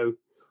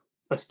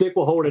 A stick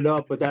will hold it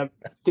up, but that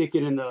stick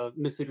in the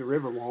Mississippi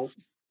River won't.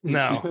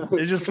 No,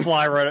 they just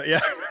fly right up. Yeah.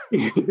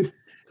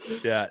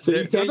 Yeah. So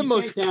they're the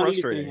most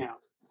frustrating.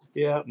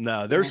 Yeah.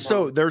 No, they're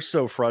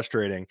so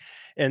frustrating.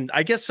 And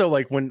I guess so,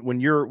 like when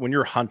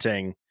you're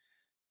hunting,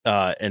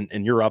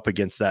 and you're up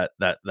against that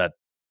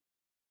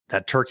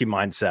turkey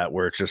mindset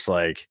where it's just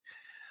like,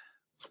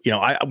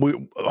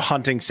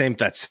 hunting,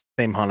 that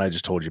same hunt I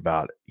just told you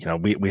about,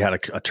 we had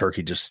a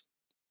turkey,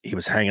 he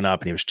was hanging up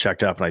and he was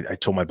checked up. And I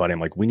told my buddy, I'm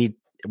like, we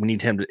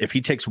need him to, if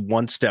he takes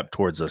one step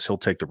towards us, he'll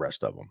take the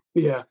rest of them.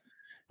 Yeah.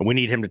 And we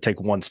need him to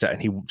take one step,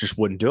 and he just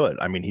wouldn't do it.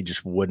 I mean, he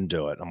just wouldn't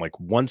do it. I'm like,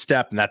 one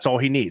step, and that's all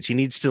he needs. He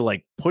needs to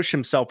like push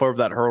himself over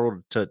that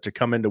hurdle to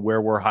come into where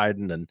we're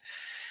hiding. And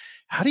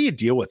how do you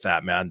deal with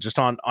that, man? Just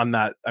on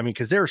that. I mean,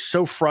 because they're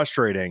so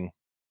frustrating.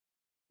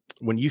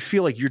 when you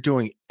feel like you're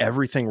doing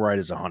everything right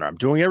as a hunter, I'm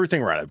doing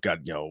everything right. I've got,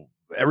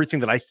 everything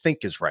that I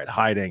think is right,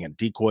 hiding and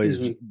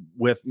decoys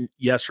with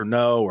yes or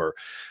no, or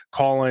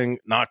calling,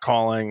 not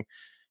calling,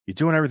 you're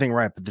doing everything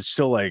right, but there's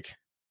still like,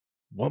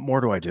 what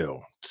more do I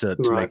do to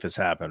make this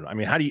happen? I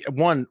mean,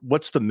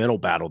 what's the mental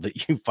battle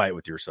that you fight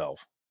with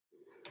yourself?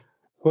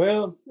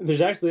 Well,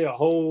 there's actually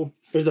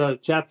there's a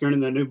chapter in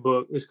the new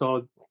book. It's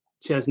called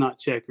Chestnut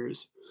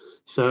Checkers.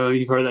 So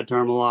you've heard that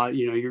term a lot.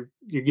 You're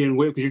getting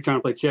whipped because you're trying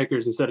to play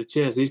checkers instead of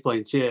chess, and he's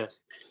playing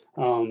chess.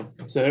 So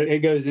it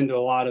goes into a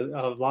lot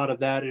of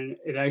that, and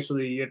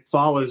it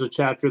follows a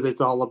chapter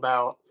that's all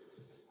about.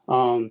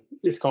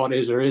 It's called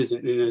Is or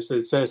Isn't, and it's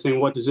assessing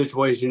what the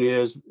situation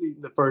is.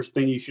 The first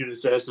thing you should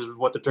assess is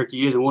what the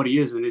turkey is and what he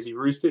isn't. Is he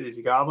roosted? Is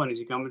he gobbling? Is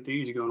he coming to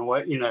you? Is he going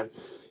away?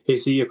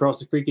 Is he across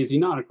the creek? Is he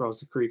not across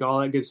the creek? All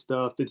that good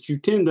stuff that you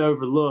tend to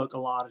overlook a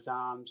lot of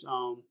times,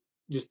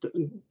 just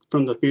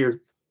from the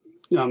fear.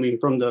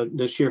 From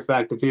the sheer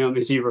fact of him,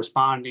 is he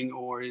responding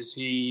or is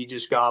he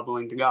just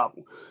gobbling to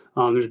gobble?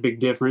 There's a big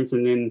difference.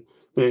 And then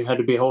there had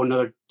to be a whole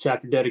another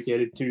chapter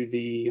dedicated to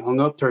the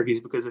hung up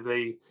turkeys, because if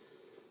they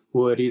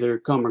would either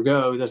come or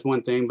go, that's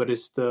one thing, but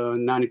it's the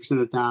 90% of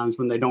the times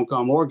when they don't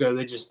come or go,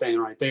 they just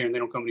stand right there and they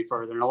don't come any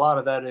further. And a lot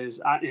of that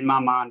is, in my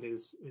mind,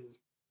 is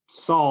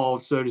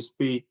solved, so to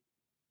speak,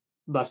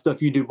 by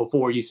stuff you do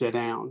before you sit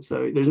down.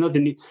 So there's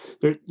nothing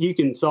there. You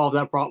can solve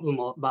that problem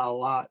by a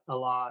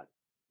lot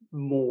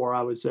more,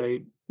 I would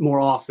say,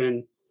 more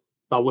often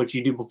by what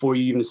you do before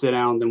you even sit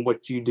down than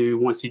what you do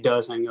once he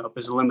does hang up.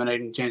 Is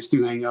eliminating the chance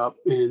to hang up,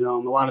 and a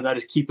lot of that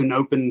is keeping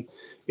open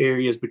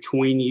areas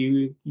between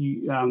you.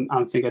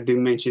 I think I do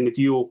mention, if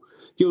you'll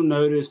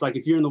notice, like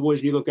if you're in the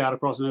woods and you look out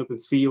across an open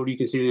field, you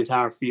can see the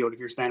entire field. If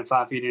you're standing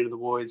 5 feet into the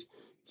woods,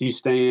 if you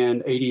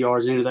stand 80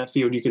 yards into that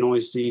field, you can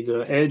only see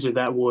the edge of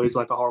that woods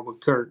like a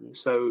hardwood curtain.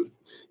 So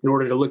in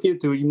order to look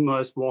into it, you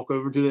must walk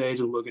over to the edge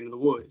and look into the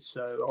woods.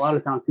 So a lot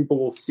of times people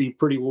will see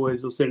pretty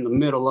woods, they'll sit in the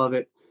middle of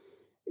it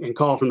and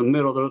call from the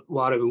middle of the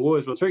wide open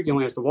woods. Well, turkey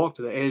only has to walk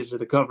to the edge of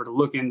the cover to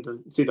look in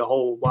to see the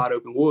whole wide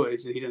open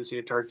woods. And he doesn't see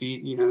a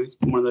turkey. It's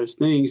one of those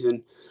things.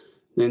 And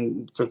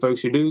then for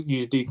folks who do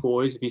use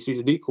decoys, if he sees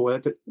a decoy,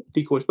 that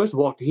decoy is supposed to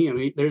walk to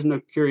him. There's no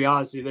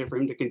curiosity there for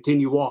him to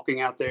continue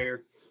walking out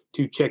there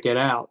to check it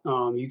out.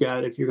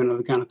 If you're going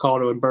to kind of call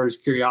to a bird's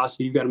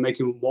curiosity, you've got to make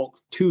him walk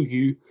to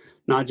you,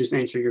 not just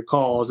answer your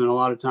calls. And a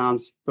lot of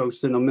times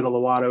folks in the middle of the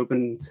wide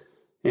open,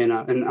 and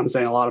I'm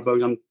saying a lot of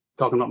folks, I'm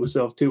talking about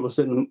myself too, will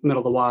sit in the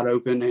middle of the wide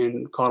open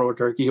and call to a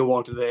turkey. He'll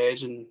walk to the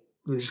edge and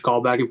just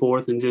call back and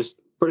forth, and just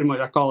pretty much,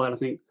 I call that, I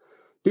think,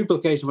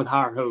 duplication with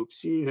higher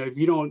hopes. If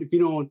you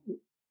don't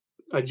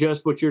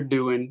adjust what you're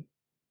doing,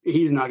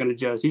 he's not going to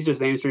adjust. He's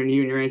just answering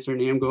you and you're answering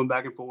him, going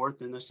back and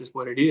forth. And that's just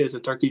what it is. A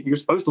turkey, you're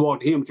supposed to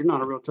walk to him, but you're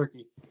not a real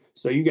turkey.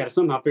 So you got to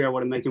somehow figure out what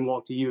to make him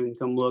walk to you and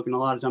come look. And a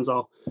lot of times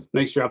I'll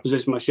make sure I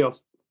position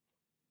myself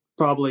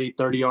probably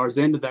 30 yards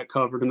into that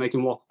cover to make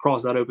him walk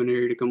across that open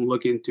area to come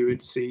look into it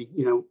to see,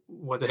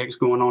 what the heck's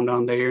going on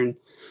down there. And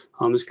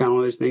it's kind of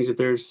one of those things that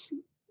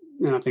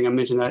and I think I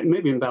mentioned that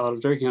maybe in Ballad of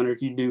a Turkey Hunter,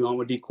 if you do hunt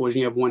with decoys,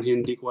 you have one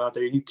hen decoy out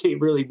there, you can't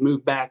really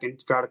move back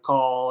and try to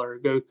call or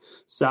go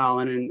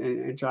silent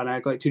and try to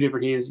act like two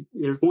different hens.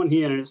 There's one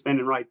hen and it's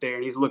standing right there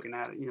and he's looking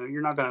at it.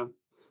 You're not going to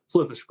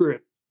flip a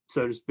script,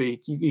 so to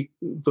speak.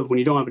 But when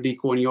you don't have a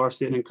decoy and you are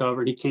sitting in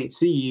cover and he can't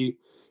see you,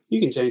 you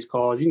can change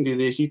calls. You can do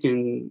this. You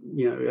can,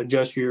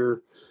 adjust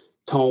your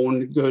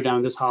tone, go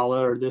down this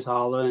hollow or this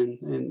hollow and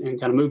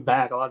kind of move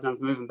back. A lot of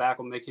times moving back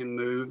will make him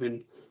move.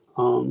 And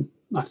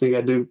I think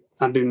I do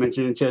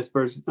mention in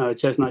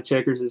Chestnut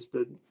Checkers is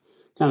the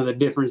kind of the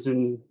difference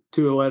in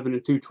 211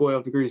 and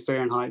 212 degrees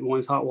Fahrenheit.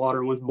 One's hot water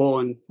and one's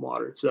boiling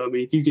water. So,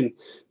 if you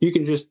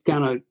can just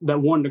kind of, that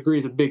 1 degree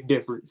is a big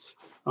difference.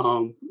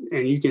 And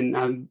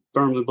I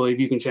firmly believe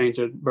you can change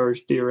a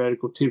bird's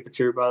theoretical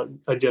temperature by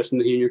adjusting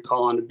the hen you're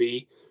calling to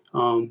be.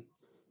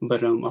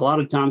 But a lot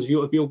of times if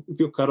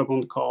you'll cut up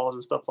on the calls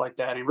and stuff like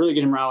that and really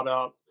get him riled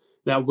up,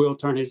 that will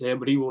turn his head,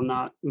 but he will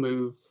not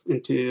move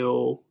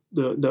until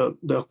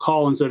the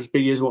calling, so to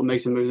speak, is what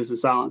makes him move. Is the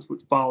silence,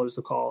 which follows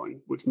the calling,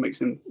 which makes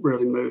him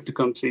really move to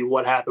come see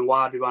what happened.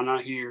 Why do I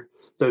not hear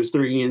those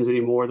 3 hens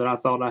anymore that I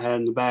thought I had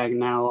in the bag, and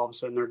now all of a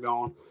sudden they're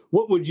gone?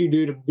 What would you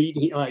do to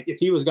beat, like if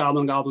he was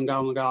gobbling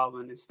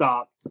and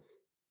stopped, and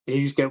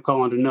he just kept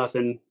calling to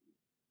nothing?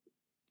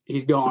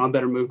 He's gone. I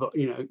better move up.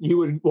 You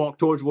would walk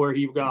towards where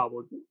he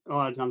gobbled. A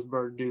lot of times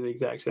birds do the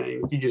exact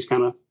same. If you just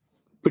kind of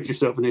put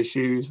yourself in his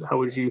shoes,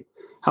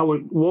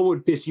 what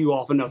would piss you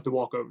off enough to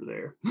walk over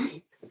there?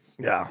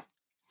 Yeah.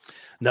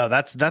 No,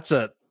 that's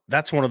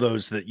one of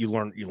those that you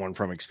learn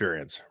from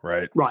experience,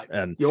 right? Right.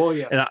 And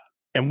yeah.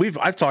 And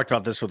I've talked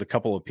about this with a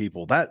couple of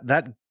people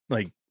that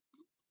like,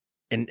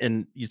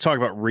 and you talk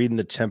about reading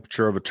the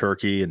temperature of a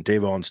turkey, and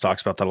Dave Owens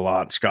talks about that a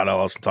lot. And Scott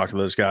Ellison talked to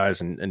those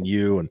guys and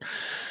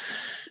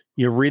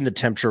you're reading the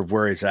temperature of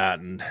where he's at.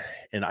 And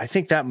I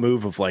think that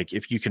move of like,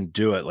 if you can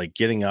do it, like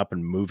getting up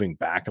and moving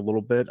back a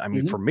little bit. I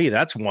mean, for me,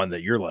 that's one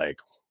that you're like,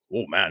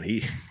 oh man,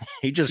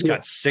 he just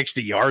got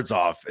 60 yards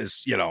off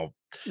is,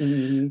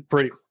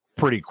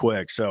 pretty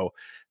quick. So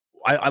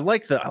I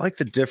like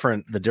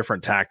the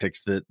different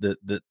tactics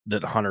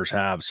that hunters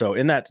have. So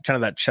in that kind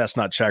of that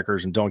chestnut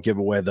checkers, and don't give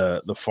away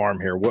the farm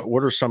here.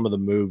 What are some of the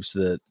moves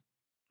that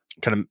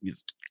kind of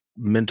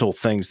mental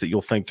things that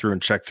you'll think through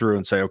and check through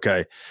and say,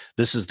 okay,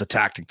 this is the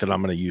tactic that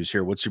I'm going to use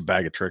here? What's your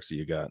bag of tricks that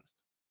you got?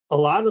 A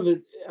lot of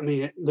it, I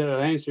mean, the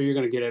answer you're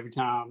going to get every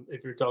time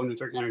if you're talking to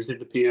turkey hunters, it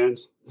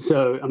depends.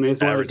 So, I mean,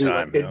 it's one of those things,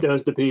 like, it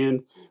does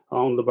depend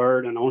on the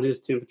bird and on his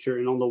temperature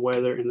and on the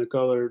weather and the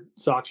color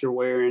socks you're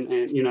wearing,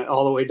 and, you know,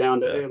 all the way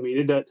down to, I mean,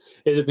 it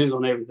depends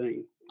on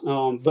everything.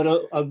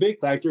 But a big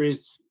factor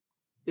is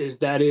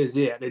that is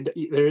it.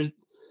 There's,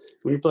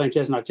 when you're playing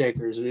chestnut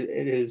checkers, it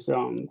is,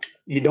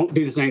 you don't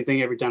do the same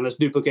thing every time. That's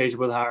duplication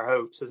with higher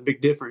hopes. There's a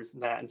big difference in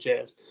that in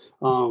chess.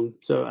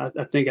 So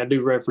I think I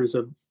do reference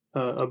a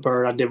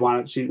bird I did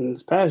wind up shooting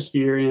this past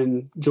year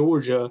in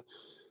Georgia,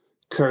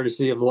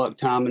 courtesy of luck,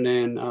 timing,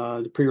 and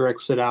the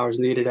prerequisite hours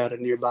needed at a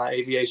nearby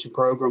aviation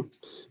program.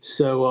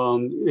 So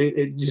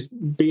it just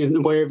being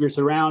aware of your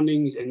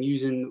surroundings and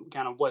using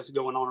kind of what's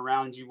going on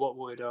around you, what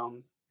would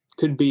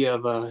could be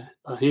of a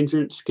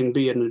hindrance, can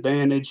be an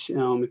advantage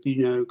if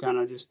you know, kind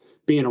of just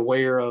being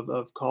aware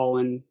of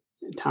calling,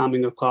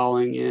 timing of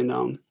calling,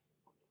 and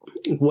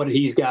what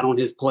he's got on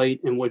his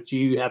plate and what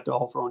you have to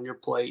offer on your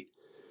plate.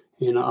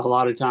 You know, a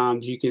lot of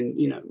times you can,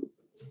 you know,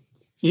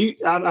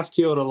 I've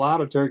killed a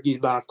lot of turkeys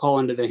by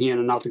calling to the hen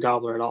and not the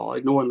gobbler at all,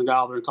 ignoring the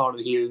gobbler and calling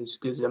to the hens,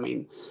 because, I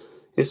mean,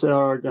 it's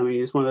hard. I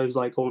mean, it's one of those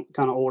like kind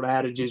of old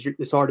adages.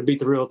 It's hard to beat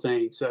the real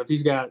thing. So if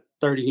he's got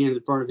 30 hens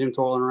in front of him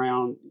twirling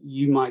around,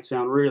 you might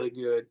sound really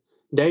good.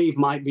 Dave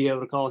might be able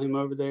to call him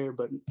over there,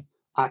 but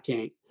I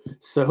can't.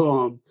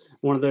 So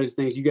one of those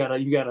things, you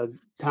gotta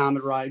time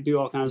it right, do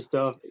all kinds of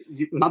stuff.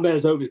 My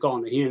best hope is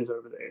calling the hens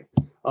over there.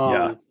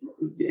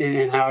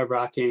 And however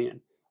I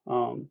can.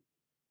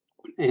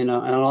 And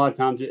a lot of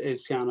times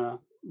it's kind of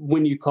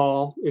when you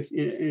call,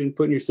 and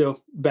putting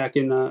yourself back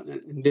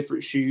in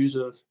different shoes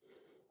of,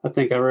 I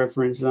think I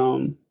referenced,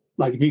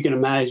 like if you can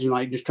imagine,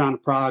 like just trying to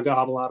pry a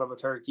gobble out of a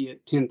turkey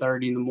at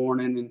 10:30 in the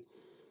morning, and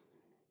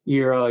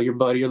your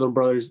buddy, your little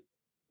brother's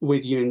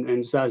with you,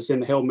 and decides to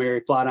send a Hail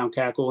Mary fly down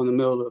cackle in the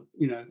middle of,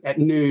 you know, at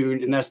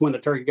noon, and that's when the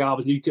turkey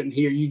gobbles, and you couldn't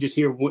hear, you just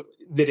hear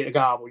that it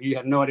gobbled. You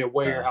have no idea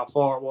where, how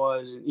far it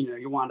was, and, you know,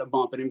 you wind up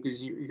bumping him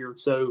because you're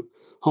so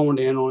honed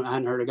in on, I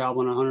hadn't heard a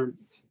gobble in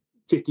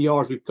 150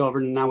 yards we've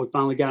covered, and now we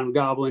finally got him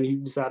gobbling. You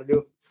decided to do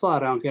a fly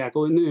down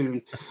cackle at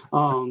noon.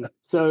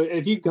 So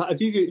if you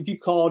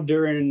call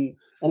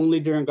only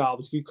during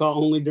gobbles, if you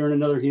call only during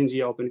another hen's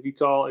yelping, if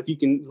you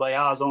can lay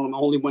eyes on them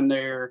only when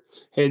their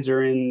heads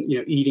are in, you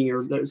know, eating,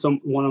 or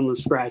one of them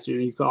is scratching,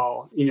 and you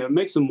call, you know, it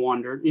makes them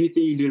wonder.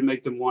 Anything you do to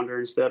make them wonder,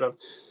 instead of,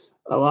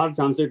 a lot of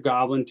times they're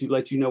gobbling to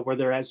let you know where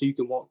they're at so you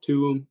can walk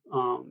to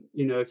them.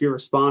 You know, if you're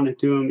responding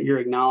to them, you're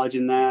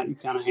acknowledging that. You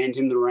kind of hand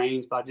him the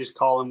reins by just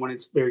calling when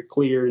it's very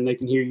clear and they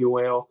can hear you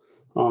well.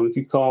 If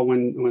you call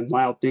when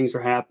loud things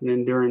are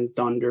happening during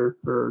thunder,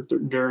 or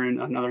during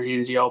another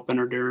hen's yelping,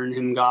 or during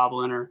him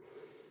gobbling, or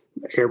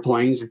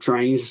airplanes or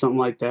trains or something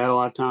like that, a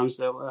lot of times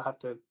they'll have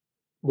to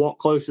walk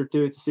closer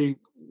to it to see,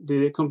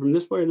 did it come from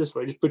this way or this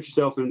way? Just put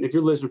yourself in, if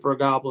you're listening for a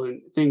gobble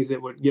and things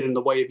that would get in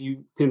the way of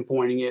you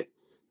pinpointing it,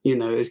 you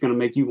know, it's going to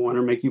make you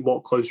wonder, make you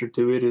walk closer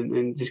to it,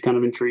 and just kind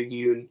of intrigue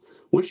you. And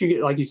once you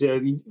get, like you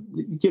said, you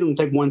get them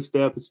to take one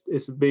step,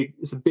 it's a big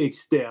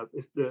step.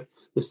 It's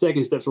the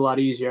second step's a lot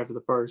easier after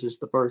the first. It's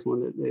the first one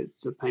that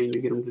it's a pain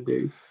to get them to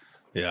do.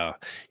 Yeah.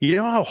 You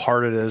know how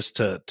hard it is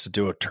to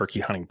do a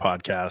turkey hunting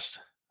podcast,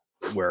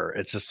 where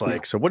it's just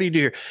like, so what do you do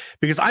here?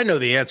 Because I know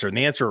the answer, and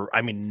the answer,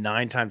 I mean,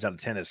 9 times out of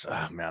 10 is,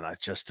 oh man,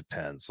 it just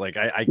depends. Like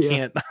I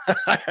can't,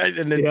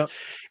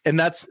 and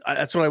that's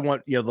what I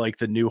want, you know, like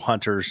the new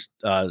hunters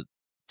to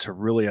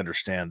really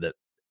understand, that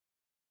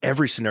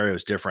every scenario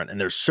is different,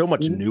 and there's so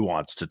much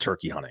nuance to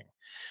turkey hunting,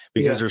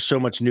 because there's so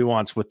much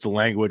nuance with the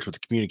language, with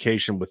the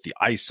communication, with the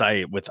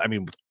eyesight, with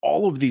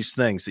all of these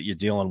things that you're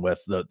dealing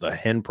with, the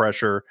hen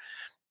pressure.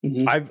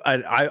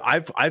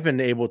 I've been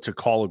able to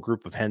call a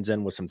group of hens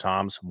in with some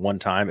toms. One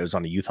time it was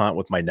on a youth hunt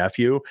with my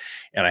nephew,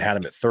 and I had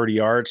him at 30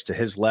 yards to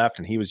his left,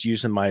 and he was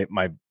using my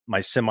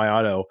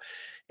semi-auto,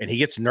 and he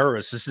gets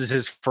nervous. This is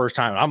his first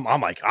time.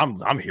 I'm like,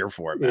 I'm here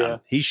for it, man. Yeah.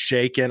 He's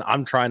shaking.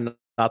 I'm trying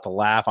not to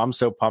laugh. I'm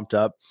so pumped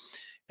up.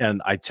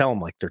 And I tell him,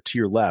 like, they're to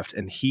your left,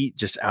 and he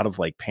just, out of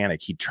like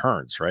panic, he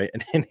turns right,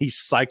 and he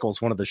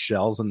cycles one of the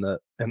shells in the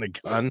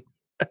gun.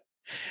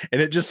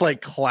 And it just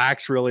like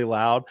clacks really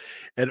loud.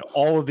 And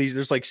all of these,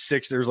 there's like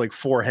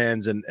 4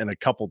 hens and a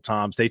couple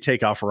toms. They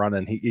take off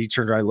running. He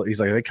turns around. He's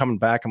like, are they coming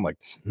back? I'm like,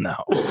 no,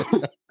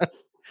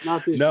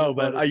 not this no, year,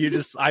 but I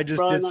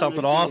just did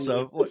something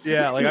awesome.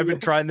 Yeah. Like I've been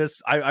trying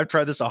this. I've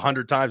tried this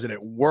 100 times and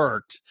it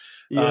worked.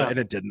 And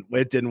it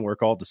didn't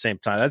work all at the same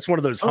time. That's one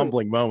of those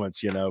humbling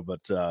moments, you know,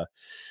 but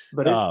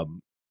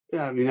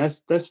yeah, I mean,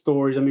 that's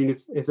stories. I mean,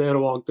 if they had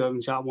walked up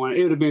and shot one,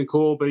 it would have been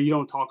cool, but you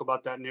don't talk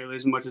about that nearly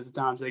as much as the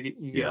times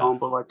you get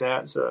humble like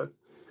that. So,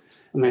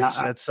 I mean,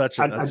 I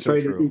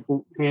trade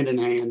people hand in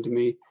hand to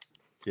me.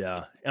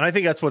 Yeah. And I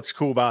think that's what's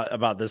cool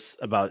about this,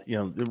 about, you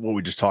know, what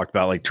we just talked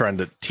about, like trying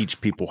to teach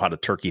people how to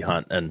turkey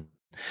hunt. And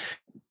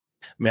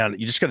man,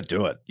 you just got to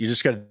do it. You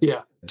just got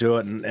to do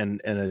it.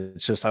 And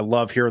it's just, I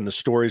love hearing the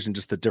stories and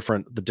just the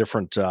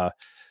different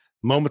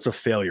moments of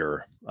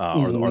failure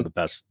are the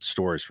best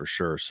stories for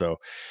sure. So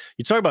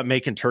you talk about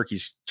making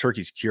turkeys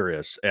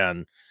curious.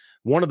 And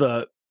one of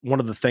the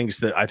things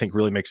that I think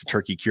really makes a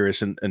turkey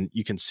curious, and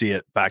you can see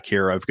it back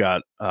here. I've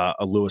got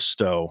a Lewis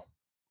Stowe,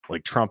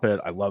 like trumpet.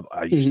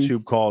 I use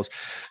tube calls.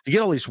 You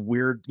get all these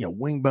weird,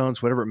 wing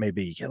bones, whatever it may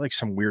be. You get like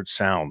some weird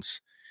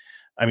sounds.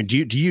 I mean, do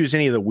you use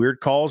any of the weird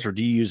calls, or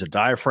do you use a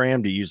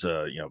diaphragm? Do you use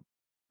a,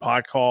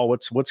 pod call?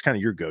 What's kind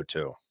of your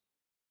go-to?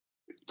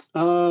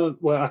 Well,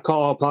 I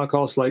call pod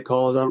call slate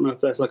calls. I don't know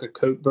if that's like a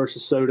Coke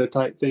versus soda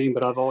type thing,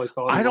 but I've always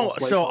called. I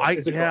don't. So I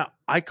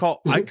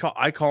call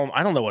them.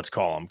 I don't know what to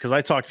call them because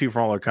I talk to people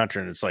from all over the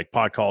country, and it's like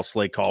pod call,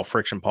 slate call,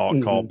 friction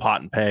call,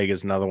 pot and peg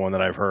is another one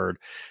that I've heard.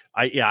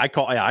 I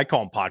call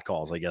them pod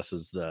calls, I guess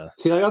is the.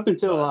 See, up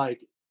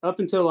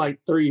until like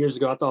 3 years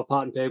ago, I thought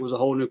pot and peg was a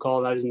whole new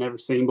call that I just never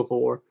seen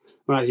before.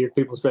 When I hear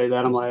people say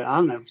that, I'm like,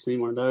 I've never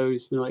seen one of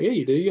those. And they're like, yeah,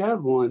 you do. You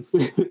have one.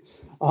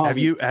 Have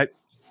you? I'm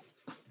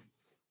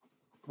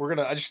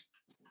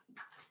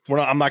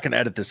not going to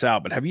edit this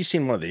out, but have you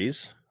seen one of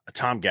these? A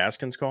Tom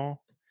Gaskins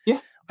call? Yeah.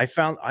 I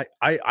found,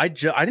 I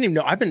didn't even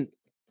know. I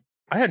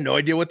had no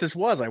idea what this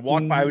was. I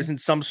walked by, I was in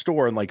some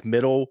store in like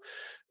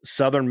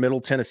southern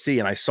middle Tennessee,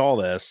 and I saw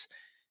this,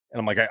 and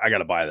I'm like, I got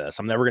to buy this.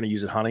 I'm never going to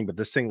use it hunting, but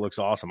this thing looks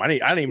awesome. I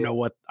didn't even know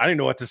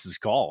what this is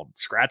called.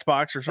 Scratch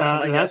box or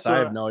something. I guess I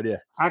have no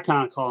idea. I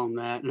kind of call them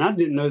that, and I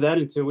didn't know that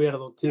until we had a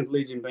little 10th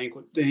Legion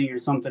banquet thing or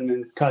something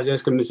in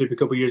Kosciuszko, Mississippi, a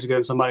couple years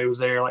ago. Somebody was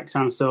there, like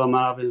trying to sell them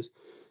off his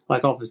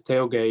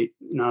tailgate.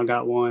 I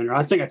got one, or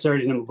I think I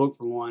traded him a book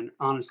for one.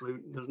 Honestly,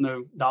 there's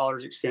no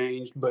dollars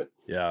exchanged, but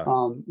yeah,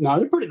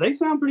 no, they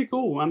sound pretty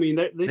cool. I mean,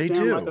 they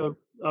sound like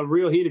a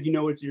real hit if you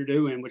know what you're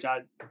doing, which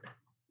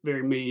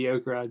very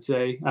mediocre, I'd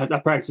say. I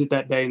practiced it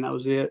that day, and that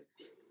was it.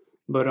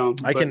 But I'll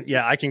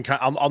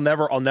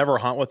never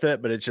hunt with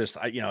it, but it's just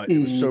it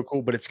was so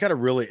cool. But it's got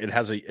it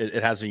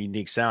has a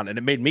unique sound, and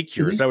it made me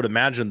curious. I would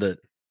imagine that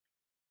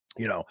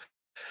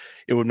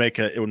it would make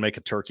a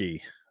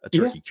turkey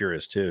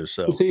curious too.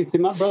 So see,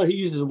 my brother, he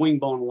uses a wing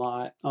bone a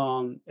lot,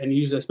 and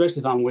uses,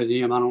 especially if I'm with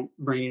him, I don't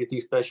bring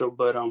anything special,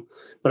 but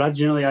I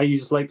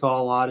use a slate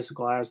call a lot. It's a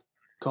glass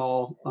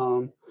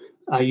call.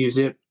 I use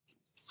it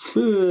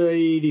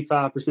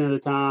 85% of the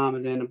time,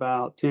 and then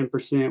about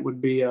 10% would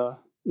be a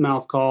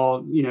mouth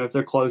call, if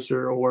they're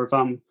closer, or if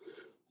I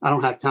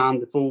don't have time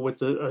to fool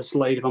with a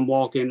slate. If I'm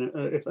walking,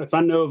 if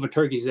I know if a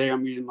turkey's there,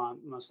 I'm using my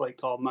slate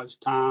call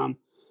most time.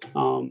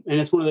 And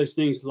it's one of those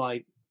things,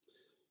 like,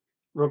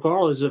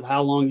 regardless of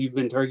how long you've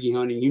been turkey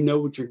hunting, you know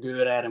what you're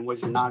good at and what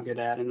you're not good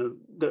at. And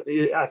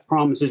I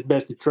promise it's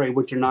best to trade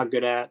what you're not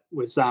good at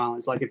with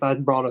silence. Like if I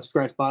brought a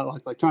scratch bite,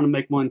 like trying to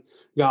make one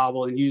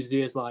gobble and use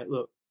this, like,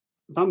 look,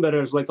 if I'm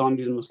better at slate call, I'm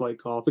using my slate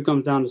call. If it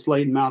comes down to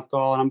slate and mouth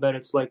call, and I'm better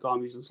at slate call,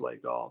 I'm using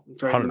slate call. I'm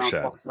trading mouth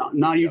call.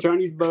 Now you're trying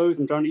to use both.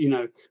 I'm trying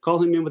to,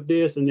 call him in with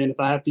this, and then if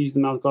I have to use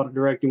the mouth call to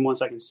direct him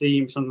once I can see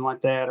him, something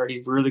like that, or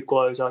he's really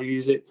close, I'll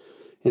use it.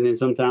 And then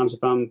sometimes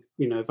if I'm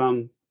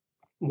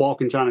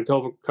walking, trying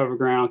to cover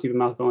ground, keep the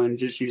mouth call in,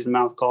 just use the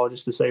mouth call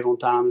just to save on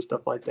time and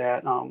stuff like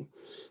that. And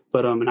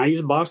I use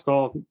a box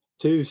call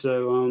too.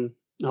 So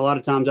a lot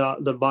of times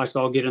the box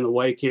call get in the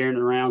way carrying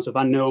it around. So if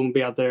I know I'm gonna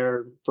be out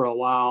there for a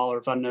while, or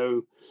if I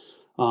know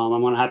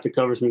I'm gonna have to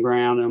cover some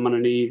ground, and I'm gonna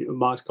need a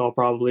box call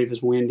probably if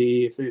it's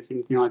windy, if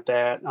anything like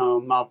that,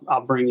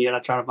 I'll bring it. I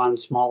try to find the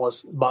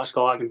smallest box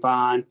call I can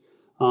find.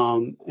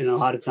 And a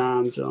lot of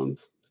times,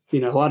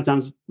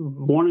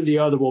 one or the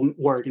other will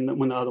work, and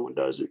when the other one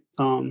doesn't.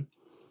 And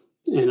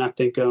I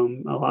think a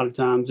lot of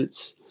times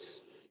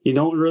you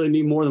don't really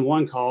need more than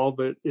one call,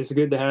 but it's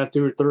good to have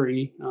two or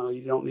three.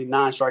 You don't need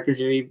 9 strikers.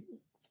 You need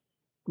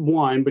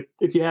one, but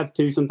if you have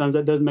 2, sometimes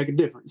that does make a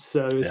difference.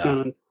 So it's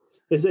kind of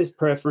it's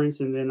preference,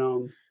 and then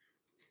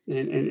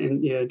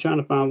and trying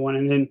to find one.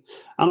 And then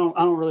I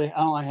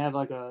don't have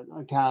like a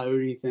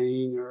coyote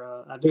thing,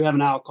 or I do have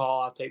an owl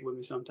call I take with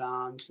me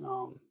sometimes.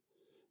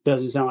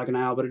 Doesn't sound like an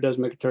owl, but it does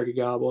make a turkey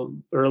gobble,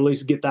 or at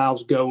least get the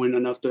owls going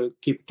enough to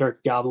keep a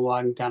turkey gobble while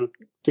I can kind of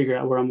figure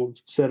out where I'm going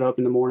to set up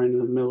in the morning in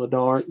the middle of the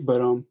dark.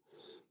 But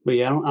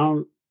yeah, I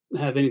don't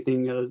have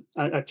anything.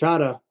 I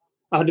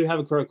do have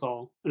a crow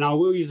call, and I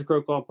will use the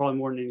crow call probably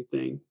more than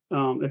anything.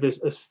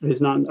 If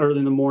it's not early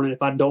in the morning,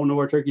 if I don't know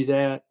where turkey's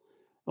at,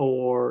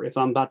 or if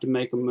I'm about to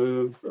make a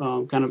move,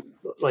 kind of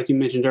like you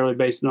mentioned earlier,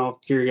 based off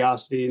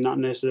curiosity and not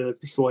necessarily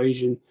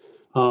persuasion.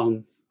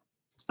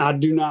 I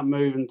do not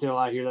move until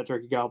I hear that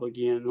turkey gobble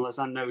again, unless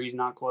I know he's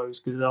not close.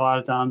 Because a lot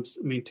of times,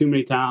 too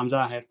many times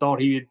I have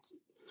thought he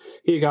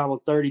had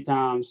gobbled 30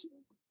 times,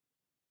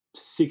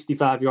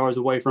 65 yards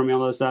away from me on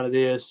the other side of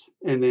this,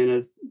 and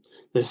then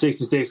the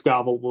 66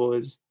 gobble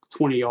was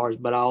 20 yards.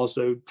 But I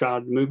also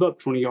tried to move up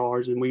 20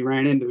 yards, and we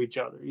ran into each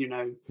other.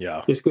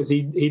 Yeah. Just because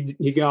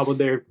he gobbled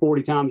there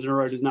 40 times in a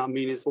row does not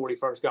mean his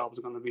 41st gobble is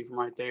going to be from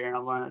right there. And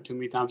I've learned that too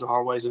many times the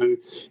hard way. So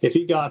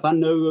if I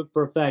know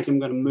for a fact I'm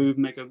going to move,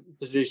 make a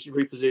position,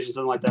 reposition,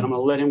 something like that, I'm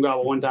going to let him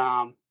gobble one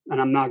time,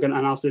 and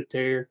I'll sit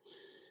there.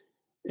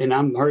 and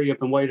I'm hurry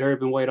up and wait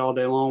all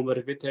day long. But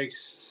if it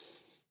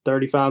takes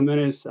 35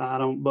 minutes, I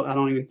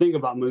don't even think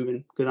about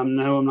moving, because I'm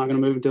not going to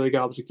move until he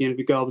gobbles again. If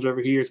he gobbles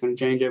over here, it's going to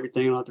change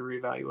everything. I'll have to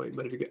reevaluate.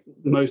 But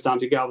most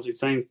times he gobbles the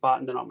same spot,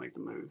 and then I'll make the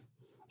move.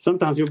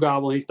 Sometimes he'll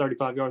gobble and he's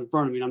 35 yards in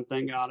front of me, and I'm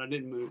thanking God I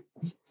didn't move.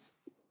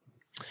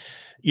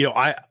 You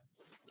know,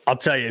 I'll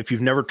tell you, if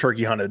you've never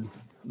turkey hunted,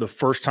 the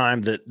first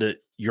time that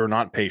you're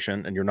not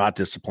patient and you're not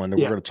disciplined,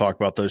 and we're going to talk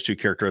about those two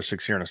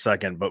characteristics here in a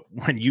second, but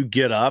when you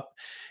get up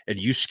and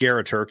you scare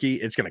a turkey,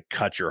 it's going to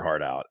cut your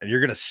heart out, and you're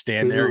going to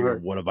stand there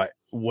and go,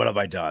 what have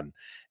I done?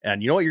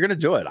 And you know what? You're going to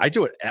do it. I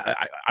do it.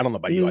 I don't know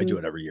about you. I do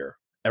it every year.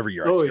 Every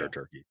year I scare a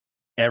turkey.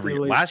 Every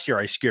year. Last year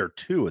I scared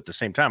two at the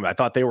same time. I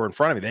thought they were in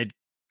front of me. They'd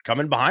come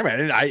in behind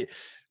me.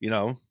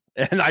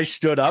 And I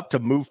stood up to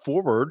move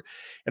forward,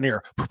 and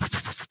they're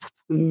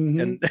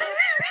and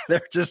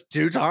they're just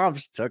two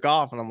toms took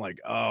off, and I'm like,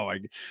 oh,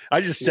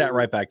 I just sat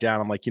right back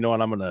down. I'm like, you know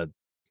what? I'm gonna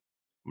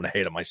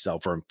hate it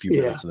myself for a few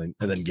minutes and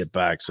then get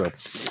back. So,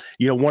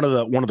 you know, one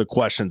of the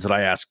questions that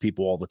I ask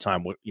people all the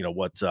time,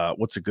 what's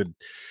a good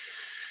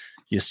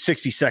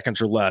 60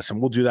 seconds or less, and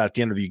we'll do that at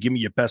the interview. Give me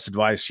your best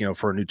advice,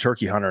 for a new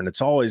turkey hunter, and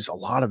it's always, a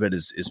lot of it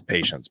is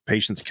patience.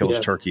 Patience kills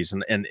turkeys,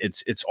 and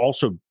it's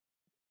also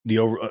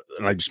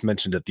and I just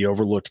mentioned it, the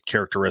overlooked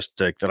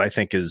characteristic that I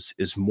think is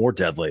more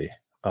deadly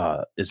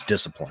is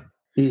discipline.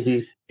 Mm-hmm.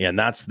 And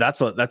that's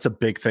a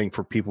big thing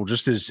for people,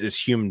 just as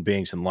human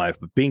beings in life,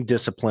 but being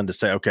disciplined to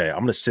say, okay, I'm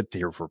going to sit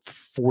here for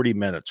 40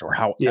 minutes or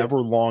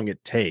however long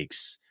it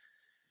takes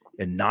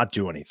and not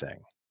do anything.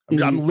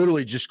 I'm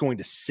literally just going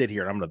to sit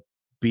here and I'm going to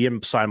be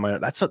inside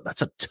that's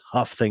a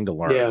tough thing to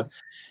learn. Yeah.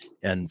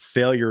 And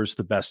failure is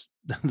the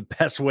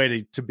best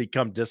way to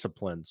become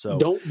disciplined. So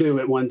don't do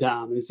it one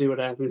time and see what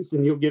happens,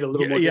 and you'll get a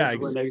little more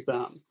discipline next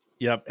time.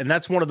 Yep. And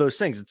that's one of those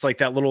things. It's like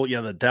that little,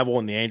 the devil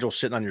and the angel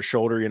sitting on your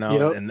shoulder,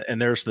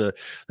 and there's the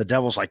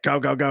devil's like,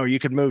 go, you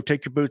can move,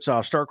 take your boots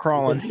off, start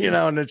crawling,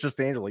 and it's just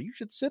the angel. Like, you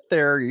should sit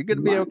there. You're going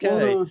to be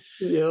okay.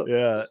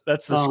 Yeah.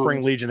 That's the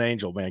Spring Legion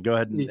angel, man. Go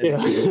ahead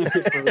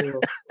for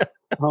real.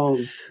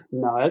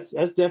 No, that's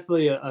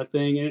definitely a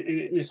thing. And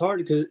it's hard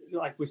because,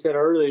 like we said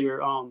earlier,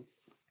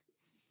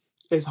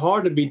 it's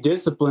hard to be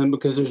disciplined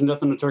because there's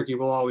nothing a turkey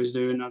will always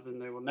do and nothing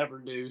they will never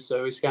do.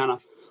 So it's kind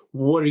of,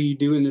 what are you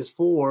doing this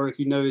for? If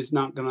you know he's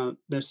not going to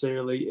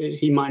necessarily,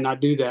 he might not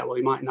do that. Well,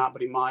 he might not,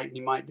 but he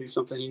might do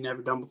something he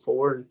never done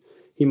before, and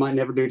he might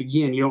never do it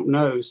again. You don't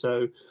know.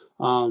 So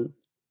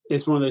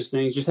it's one of those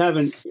things. Just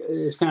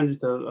it's kind of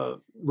just a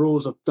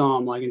rules of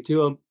thumb. Like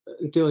until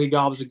he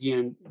gobbles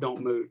again,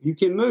 don't move. You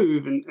can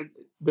move, and it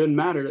doesn't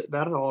matter.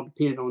 That'll all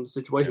depend on the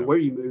situation where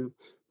you move.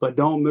 But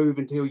don't move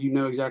until you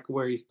know exactly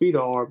where his feet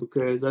are,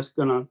 because that's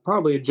going to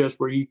probably adjust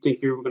where you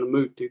think you're going to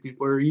move to.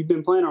 Where you've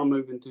been planning on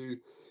moving to,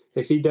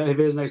 if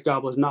his next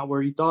gobble is not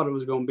where you thought it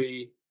was going to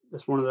be,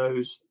 that's one of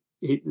those,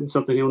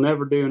 something he'll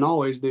never do and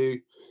always do.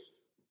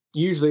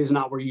 Usually is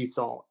not where you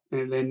thought,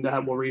 and then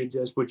that will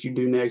readjust what you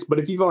do next. But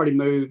if you've already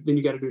moved, then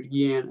you got to do it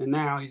again, and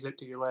now he's up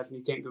to your left and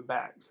you can't go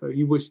back. So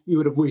you would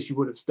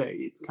have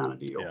stayed, kind of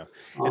deal. Yeah,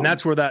 and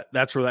that's where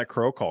that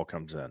crow call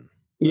comes in.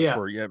 That's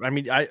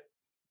where,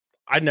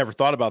 I never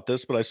thought about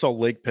this, but I saw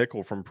Lake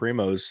Pickle from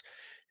Primo's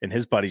and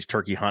his buddies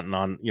turkey hunting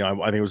on, I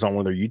think it was on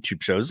one of their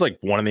YouTube shows. It's like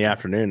 1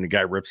 p.m. The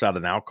guy rips out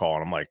an owl call,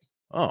 and I'm like,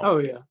 oh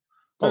yeah,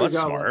 that's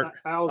smart.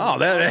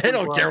 They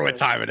don't care what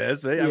time it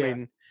is.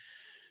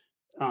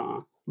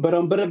 But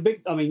a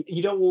big, I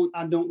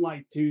don't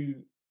like to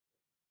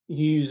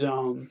use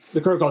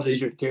the crow call is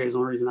easier to carry. Is the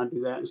only reason I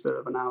do that instead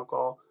of an owl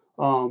call.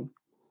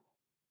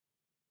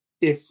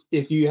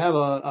 If you have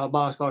a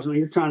box call,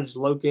 you're trying to just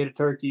locate a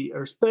turkey,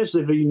 or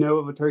especially if you know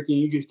of a turkey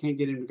and you just can't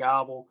get him to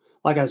gobble.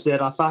 Like I said,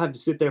 if I have to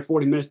sit there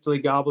 40 minutes till he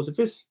gobbles, if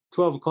it's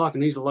 12 o'clock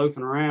and he's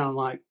loafing around,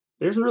 like,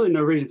 there's really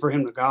no reason for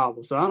him to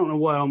gobble. So I don't know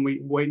what I'm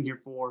waiting here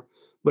for.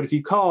 But if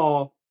you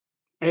call,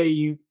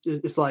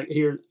 it's like,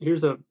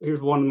 here's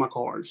one of my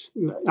cards.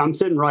 I'm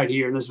sitting right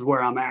here, and this is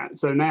where I'm at.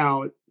 So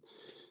now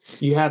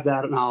you have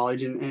that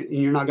knowledge, and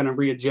you're not going to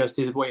readjust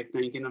his way of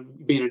thinking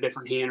of being a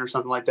different hen or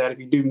something like that if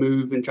you do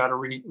move and try to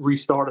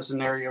restart a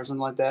scenario or something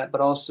like that.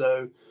 But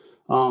also,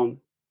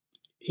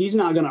 he's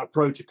not going to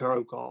approach a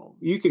crow call.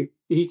 He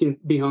can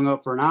be hung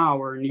up for an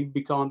hour, and you can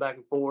be calling back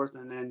and forth,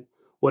 and then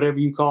whatever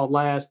you called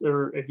last,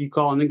 or if you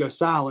call and then go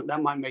silent,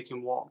 that might make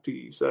him walk to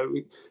you. So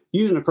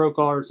using a crow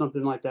call or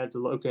something like that to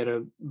locate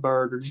a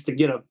bird, or just to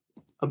get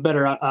a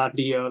better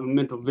idea, a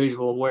mental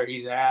visual of where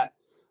he's at.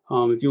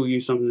 If you'll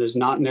use something that's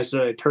not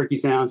necessarily a turkey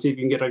sound, see if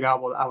you can get a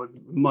gobble, I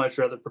would much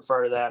rather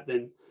prefer that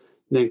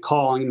than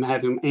calling and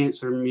have him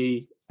answer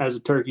me as a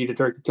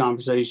turkey-to-turkey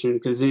conversation,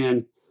 because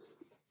then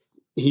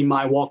he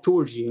might walk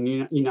towards you, and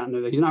you not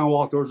know that. He's not going to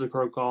walk towards the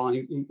crow call,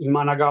 and he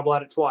might not gobble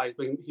at it twice,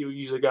 but he'll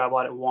usually gobble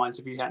at it once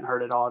if you hadn't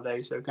heard it all day.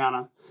 So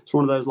it's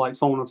one of those like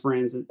phone a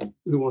friends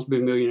who wants to be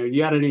a millionaire.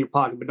 You got it in your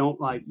pocket, but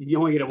you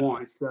only get it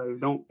once, so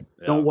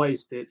don't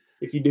waste it.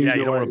 If you do,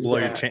 you don't want to blow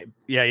your chance.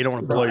 Yeah, you don't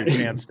want to blow your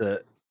chance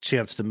to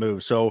chance to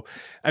move. So,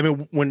 I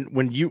mean,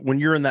 when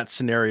you're in that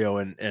scenario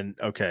and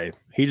okay,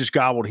 he just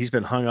gobbled, he's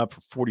been hung up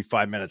for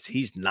 45 minutes.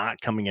 He's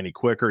not coming any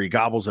quicker. He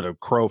gobbles at a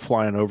crow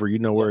flying over, you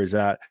know where he's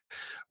at.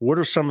 What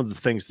are some of the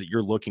things that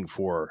you're looking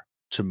for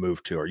to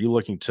move to? Are you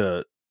looking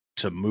to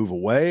move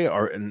away,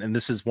 or and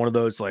this is one of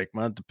those like,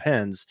 well, it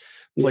depends,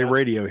 play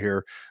radio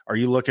here. Are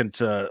you looking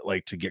to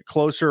get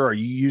closer? Are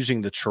you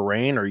using the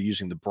terrain? Are you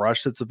using the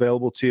brush that's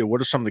available to you?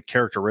 What are some of the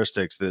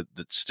characteristics that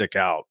stick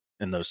out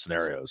in those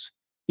scenarios?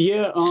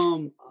 Yeah,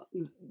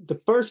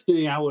 the first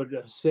thing I would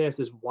assess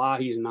is why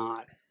he's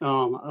not.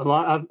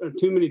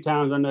 Too many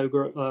times I know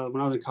when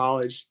I was in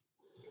college,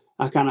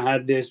 I kind of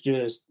had this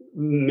just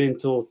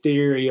mental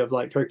theory of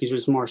like turkeys are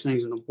the smartest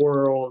things in the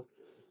world.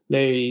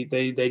 They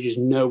just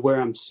know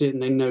where I'm sitting.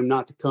 They know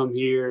not to come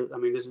here. I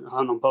mean, this is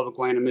hunting on public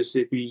land in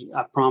Mississippi.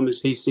 I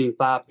promise he's seen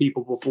 5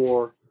 people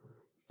before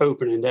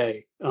opening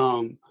day.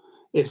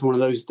 It's one of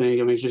those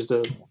things. I mean, it's just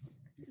a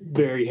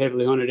very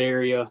heavily hunted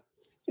area,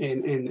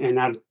 and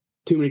I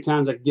too many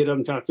times I get up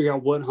and try to figure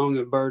out what hung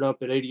a bird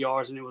up at 80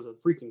 yards, and it was a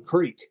freaking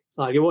creek.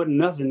 Like, it wasn't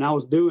nothing I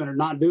was doing or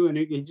not doing.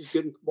 He just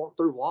couldn't walk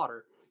through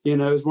water. You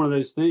know, it's one of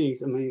those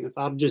things. I mean, if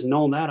I'd just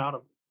known that, I'd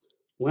have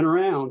went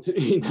around,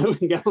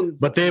 and gone.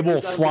 But they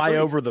will fly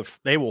over the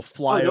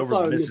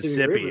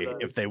Mississippi River,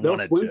 if they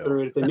wanted to. Swim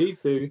through it if they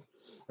need to,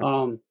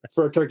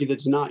 for a turkey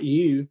that's not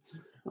you.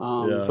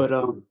 But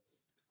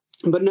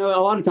no,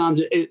 a lot of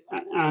times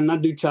and I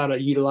do try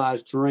to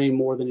utilize terrain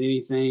more than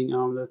anything.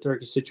 The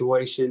turkey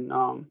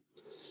situation.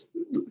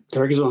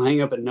 Turkeys will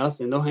hang up at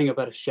nothing. They'll hang up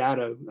at a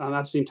shadow.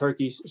 I've seen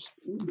turkeys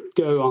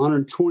go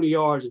 120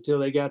 yards until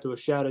they got to a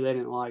shadow they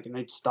didn't like, and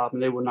they'd stop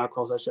and they would not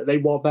cross that shadow.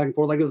 They'd walk back and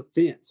forth like it was a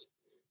fence.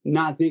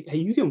 Not think, hey,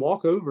 you can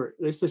walk over it.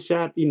 It's a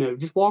shadow,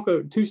 just walk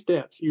over 2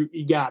 steps.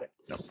 You got it.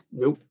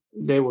 Nope.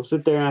 They will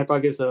sit there and act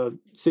like it's a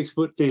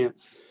 6-foot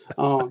fence.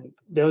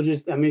 They'll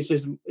just, I mean,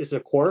 it's a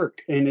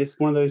quirk, and it's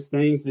one of those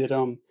things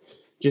that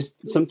just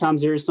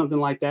sometimes there is something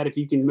like that. If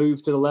you can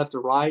move to the left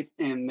or right,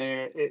 and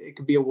it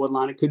could be a wood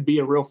line, it could be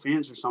a real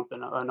fence or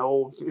something, an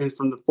old fence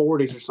from the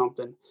 40s or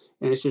something,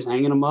 and it's just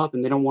hanging them up,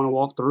 and they don't want to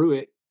walk through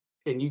it,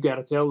 and you got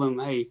to tell them,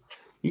 hey,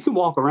 you can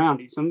walk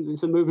around it. Some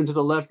moving to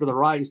the left or the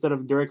right instead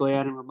of directly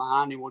at him or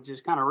behind him will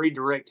just kind of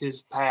redirect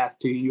his path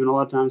to you. And a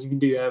lot of times, if you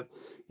do have,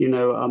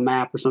 a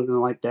map or something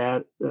like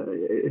that,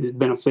 it is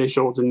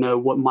beneficial to know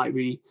what might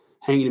be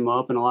hanging him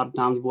up. And a lot of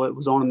times, what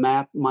was on a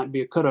map might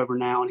be a cutover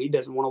now, and he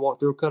doesn't want to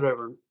walk through a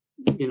cutover.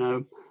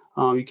 You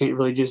can't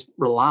really just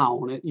rely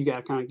on it. You got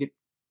to kind of get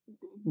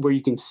where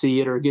you can see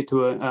it, or get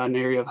to an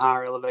area of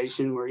higher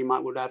elevation where he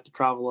would have to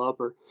travel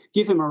up, or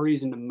give him a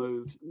reason to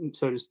move,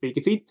 so to speak.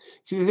 If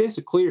it's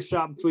a clear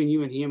shot between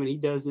you and him, and he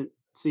doesn't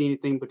see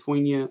anything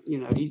between you,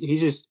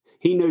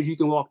 he knows you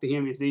can walk to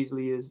him as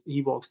easily as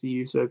he walks to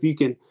you. So if you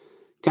can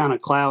kind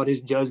of cloud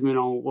his judgment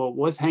on, well,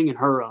 what's hanging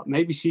her up?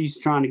 Maybe she's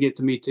trying to get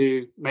to me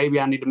too. Maybe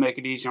I need to make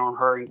it easier on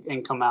her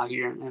and come out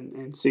here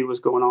and see what's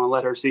going on, and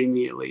let her see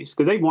me at least,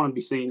 because they want to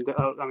be seen.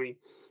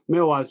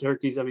 Male-wise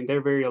turkeys,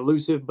 they're very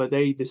elusive, but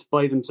they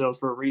display themselves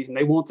for a reason.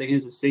 They want the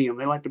hens to see them.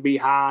 They like to be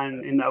high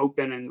in the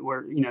open, and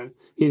where,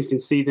 hens can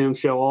see them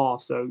show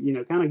off. So,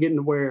 kind of getting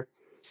to where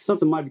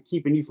something might be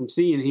keeping you from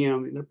seeing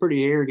him. They're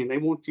pretty arrogant. They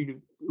want you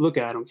to look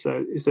at them.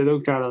 So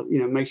they'll try to,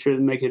 make sure to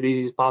make it as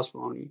easy as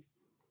possible on you.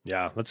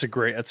 Yeah, that's a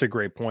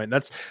great point.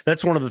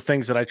 That's one of the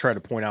things that I try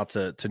to point out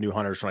to new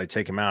hunters when I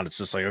take him out. It's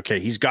just like, okay,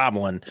 he's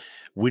gobbling.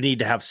 We need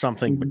to have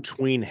something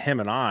between him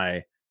and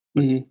I.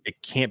 But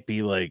it can't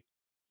be like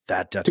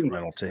that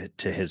detrimental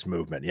to his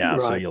movement. Yeah.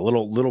 Right. So you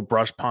little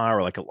brush pile,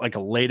 or like a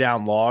lay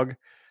down log.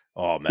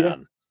 Oh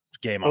man,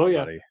 game on,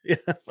 buddy.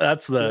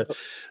 That's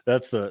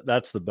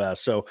the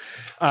best. So,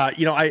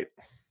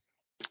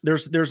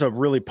 there's a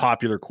really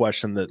popular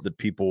question that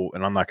people,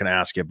 and I'm not going to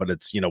ask it, but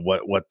it's,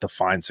 what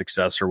defines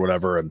success or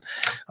whatever. And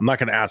I'm not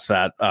going to ask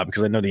that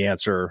because I know the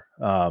answer.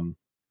 And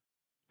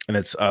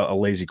it's a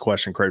lazy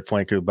question, quite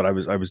frankly, but I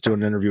was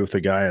doing an interview with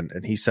a guy,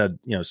 and he said,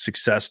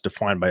 success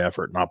defined by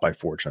effort, not by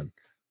fortune.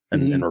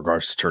 And in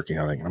regards to turkey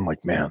hunting, and I'm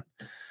like, man,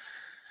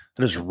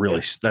 that is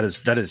really, that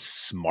is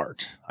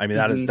smart. I mean,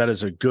 that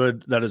is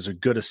a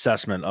good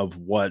assessment of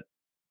what,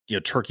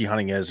 turkey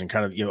hunting is, and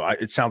kind of,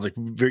 it sounds like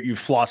your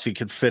philosophy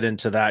could fit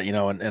into that,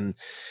 and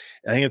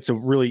I think it's a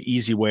really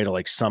easy way to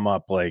like sum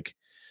up like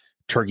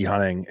turkey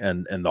hunting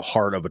and the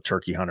heart of a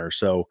turkey hunter.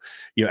 So,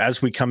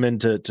 as we come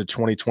into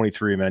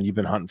 2023, man, you've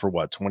been hunting for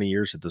what, 20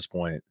 years at this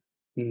point.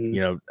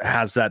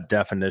 Has that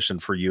definition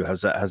for you,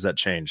 has that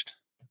changed?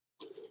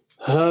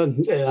 I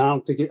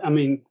don't think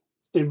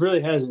it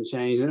really hasn't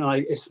changed. And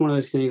like, it's one of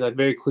those things, like,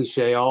 very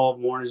cliche. All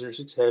mornings are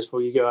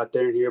successful. You go out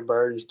there and hear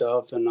bird and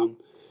stuff. And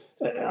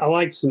I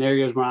like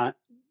scenarios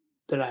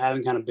that I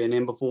haven't kind of been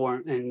in before,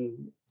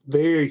 and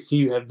very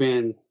few have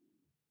been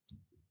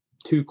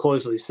too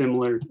closely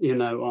similar.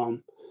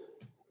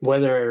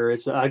 Whether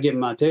it's I get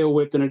my tail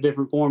whipped in a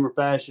different form or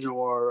fashion,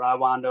 or I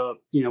wind up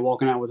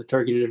walking out with a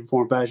turkey in a different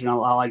form or fashion. I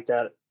like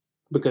that,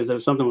 because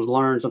if something was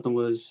learned, something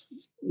was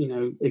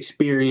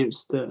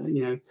experienced.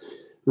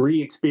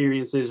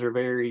 Re-experiences are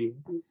very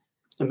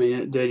I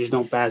mean, they just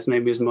don't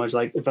fascinate me as much.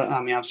 Like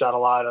I've shot a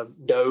lot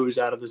of does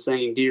out of the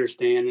same deer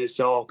stand. It's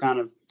all kind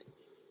of,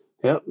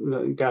 yep,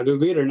 gotta go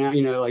get her now.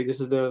 Like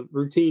this is the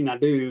routine I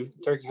do.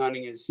 Turkey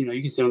hunting is,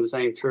 you can sit on the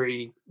same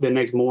tree the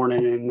next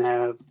morning and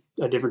have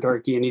a different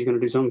turkey, and he's going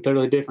to do something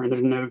totally different.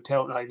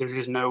 There's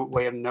just no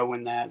way of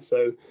knowing that.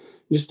 So,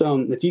 just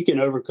if you can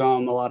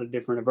overcome a lot of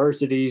different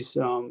adversities,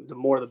 the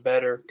more the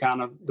better.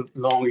 Kind of the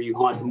longer you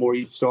hunt, the more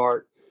you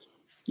start,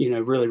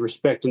 really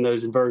respecting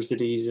those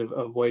adversities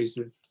of ways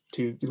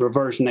to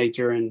reverse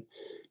nature, and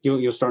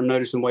you'll start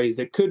noticing ways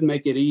that could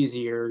make it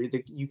easier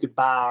that you could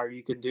buy or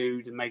you could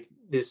do to make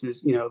this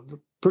is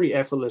pretty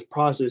effortless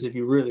process if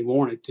you really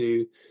wanted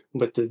to.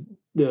 But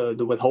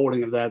the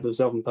withholding of that, the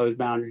self-imposed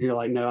boundaries, you're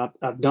like, no,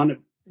 I've done it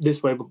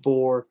this way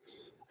before.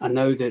 I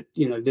know that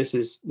this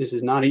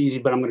is not easy,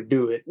 but I'm going to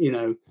do it.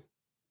 You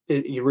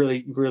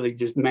really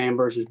just man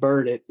versus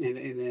bird it, and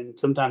then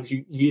sometimes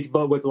you get your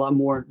butt with a lot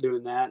more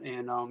doing that,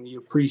 and you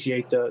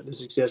appreciate the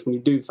success when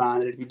you do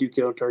find it, if you do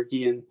kill a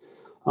turkey, and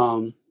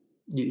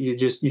you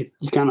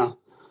kind of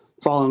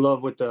fall in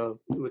love with the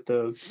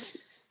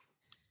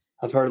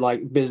I've heard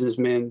like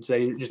businessmen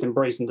say just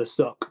embracing the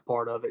suck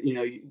part of it.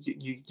 You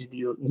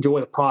enjoy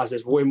the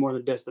process way more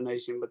than the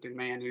destination, but the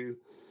man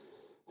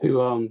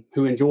who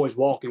enjoys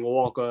walking will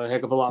walk a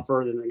heck of a lot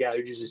further than the guy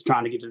who just is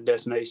trying to get to the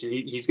destination.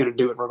 He's going to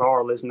do it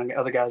regardless, and the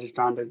other guy's just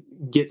trying to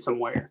get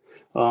somewhere.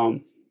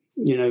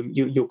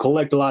 You'll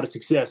collect a lot of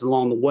success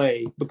along the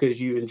way because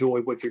you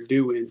enjoy what you're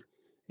doing,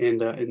 and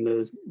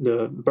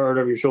the bird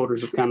over your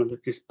shoulders is kind of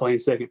just playing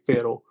second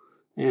fiddle.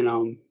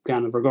 And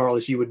kind of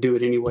regardless, you would do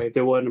it anyway. If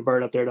there wasn't a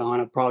bird up there to hunt,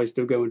 I'd probably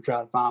still go and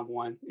try to find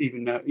one,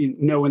 even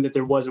knowing that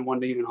there wasn't one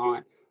to even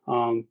hunt.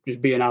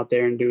 Just being out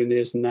there and doing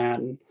this and that,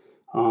 and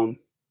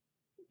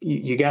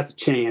you got the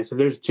chance. If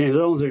there's a chance, as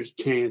long as there's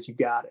a chance, you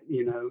got it,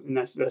 and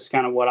that's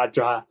kind of what I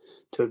try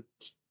to,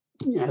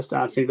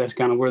 I think that's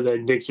kind of where the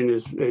addiction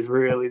is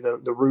really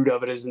the root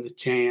of it, isn't the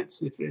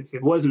chance. If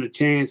it wasn't a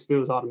chance, if it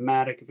was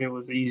automatic, if it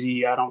was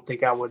easy, I don't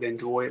think I would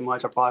enjoy it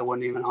much. I probably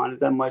wouldn't even hunt it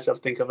that much. I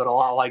think of it a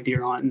lot like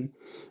deer hunting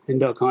and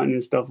duck hunting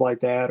and stuff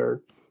like that,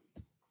 or,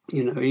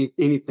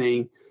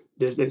 anything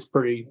that's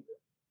pretty,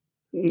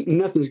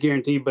 nothing's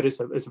guaranteed, but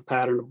it's a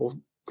patternable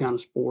kind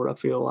of sport, I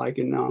feel like.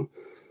 And,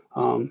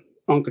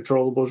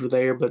 uncontrollables are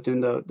there, but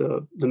then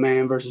the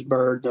man versus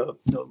bird, the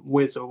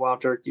width of a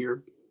wild turkey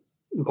are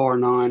bar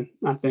none.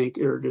 I think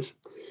are just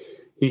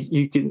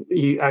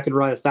I could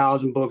write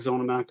 1,000 books on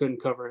them and I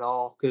couldn't cover it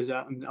all because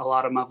a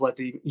lot of them I've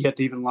yet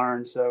to even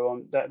learn.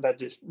 So that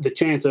just the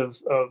chance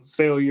of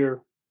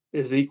failure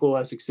is equal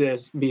as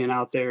success. Being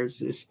out there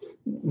is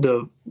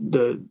the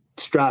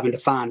striving to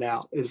find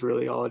out is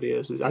really all it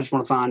is. I just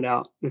want to find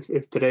out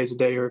if today's a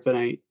day or if it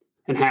ain't,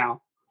 and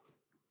how.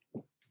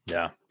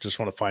 Yeah, just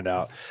want to find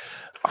out.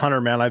 Hunter,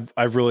 man,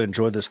 I've really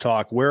enjoyed this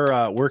talk.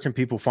 Where can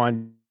people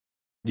find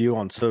you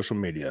on social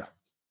media?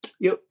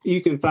 Yep,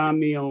 you can find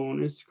me on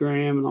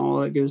Instagram and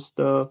all that good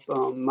stuff.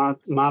 My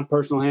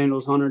personal handle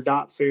is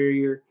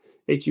hunter.farrior,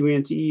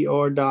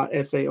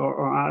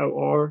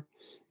 HUNTER.FARRIOR.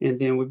 And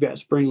then we've got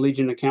Spring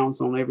Legion accounts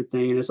on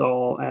everything, and it's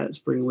all at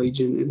Spring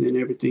Legion. And then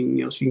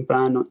everything else you can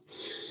find on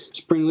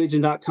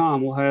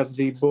springlegion.com. We'll have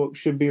the book,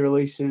 should be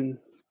releasing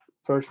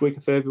first week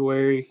of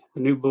February.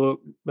 The new book,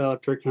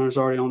 Ballard Turkey Hunter, is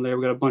already on there.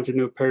 We got a bunch of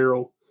new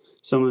apparel.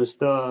 Some of the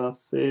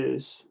stuff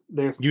is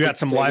there. You got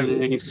some live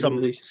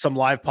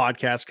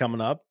podcasts coming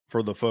up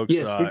for the folks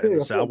in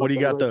the South. What do you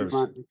got those?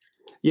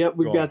 Yep,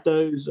 we've got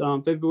those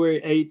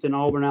February 8th in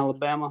Auburn,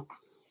 Alabama.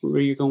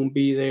 We're going to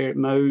be there at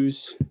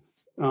Moe's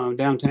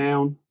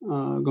downtown.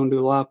 Going to do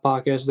a live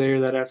podcast there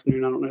that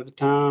afternoon. I don't know the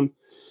time.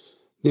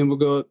 Then we'll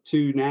go up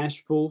to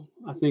Nashville,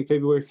 I think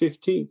February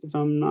 15th, if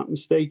I'm not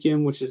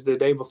mistaken, which is the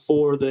day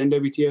before the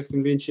NWTF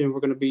convention. We're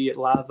going to be at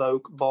Live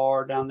Oak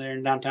Bar down there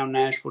in downtown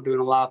Nashville doing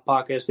a live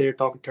podcast there,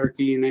 talking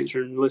turkey and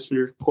answering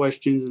listener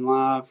questions and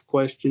live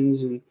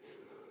questions and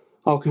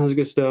all kinds of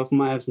good stuff. We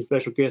might have some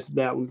special guests at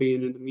that one,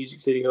 being in the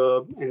Music City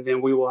Hub. And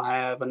then we will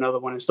have another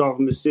one in Starkville,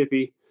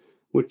 Mississippi,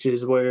 which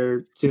is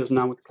where Seals and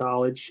I went to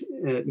college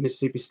at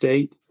Mississippi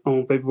State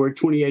on February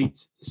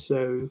 28th.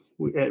 So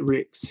at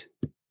Rick's,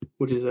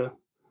 which is a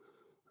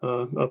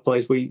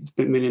place we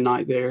spent many a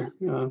night there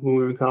when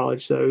we were in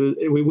college. So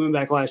we went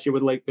back last year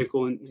with Lake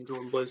Pickle and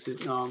Jordan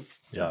Blissett,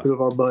 two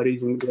of our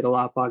buddies, and we did a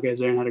live podcast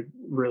there and had a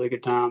really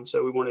good time.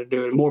 So we wanted to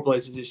do it in more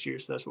places this year.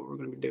 So that's what we're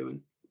going to be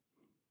doing.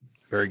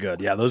 Very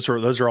good. Yeah, those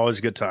are always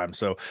a good times.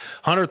 So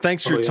Hunter,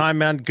 thanks for your time,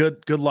 man.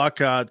 Good luck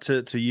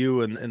to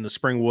you in the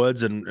Spring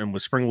Woods and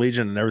with Spring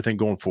Legion and everything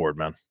going forward,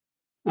 man.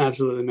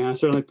 Absolutely, man. I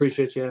certainly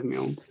appreciate you having me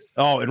on.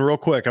 Oh, and real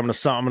quick, I'm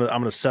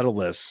gonna settle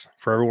this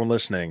for everyone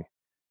listening.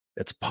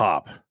 It's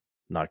pop,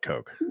 not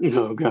Coke.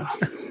 Oh God.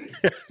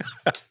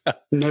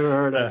 Never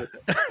heard of it.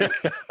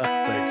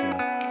 Thanks,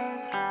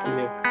 man. See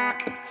ya.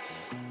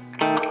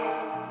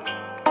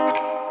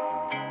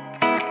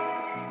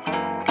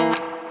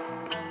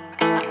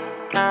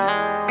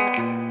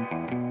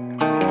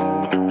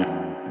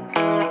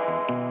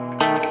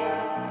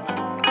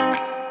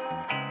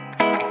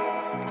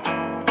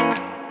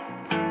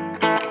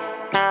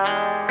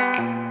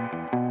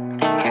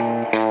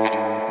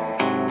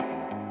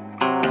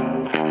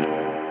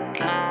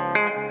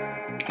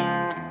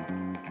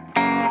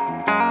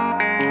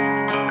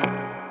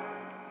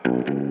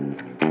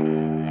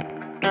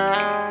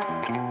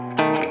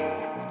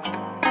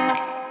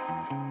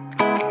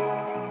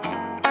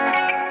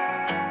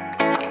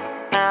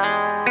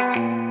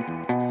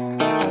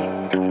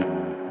 Bye.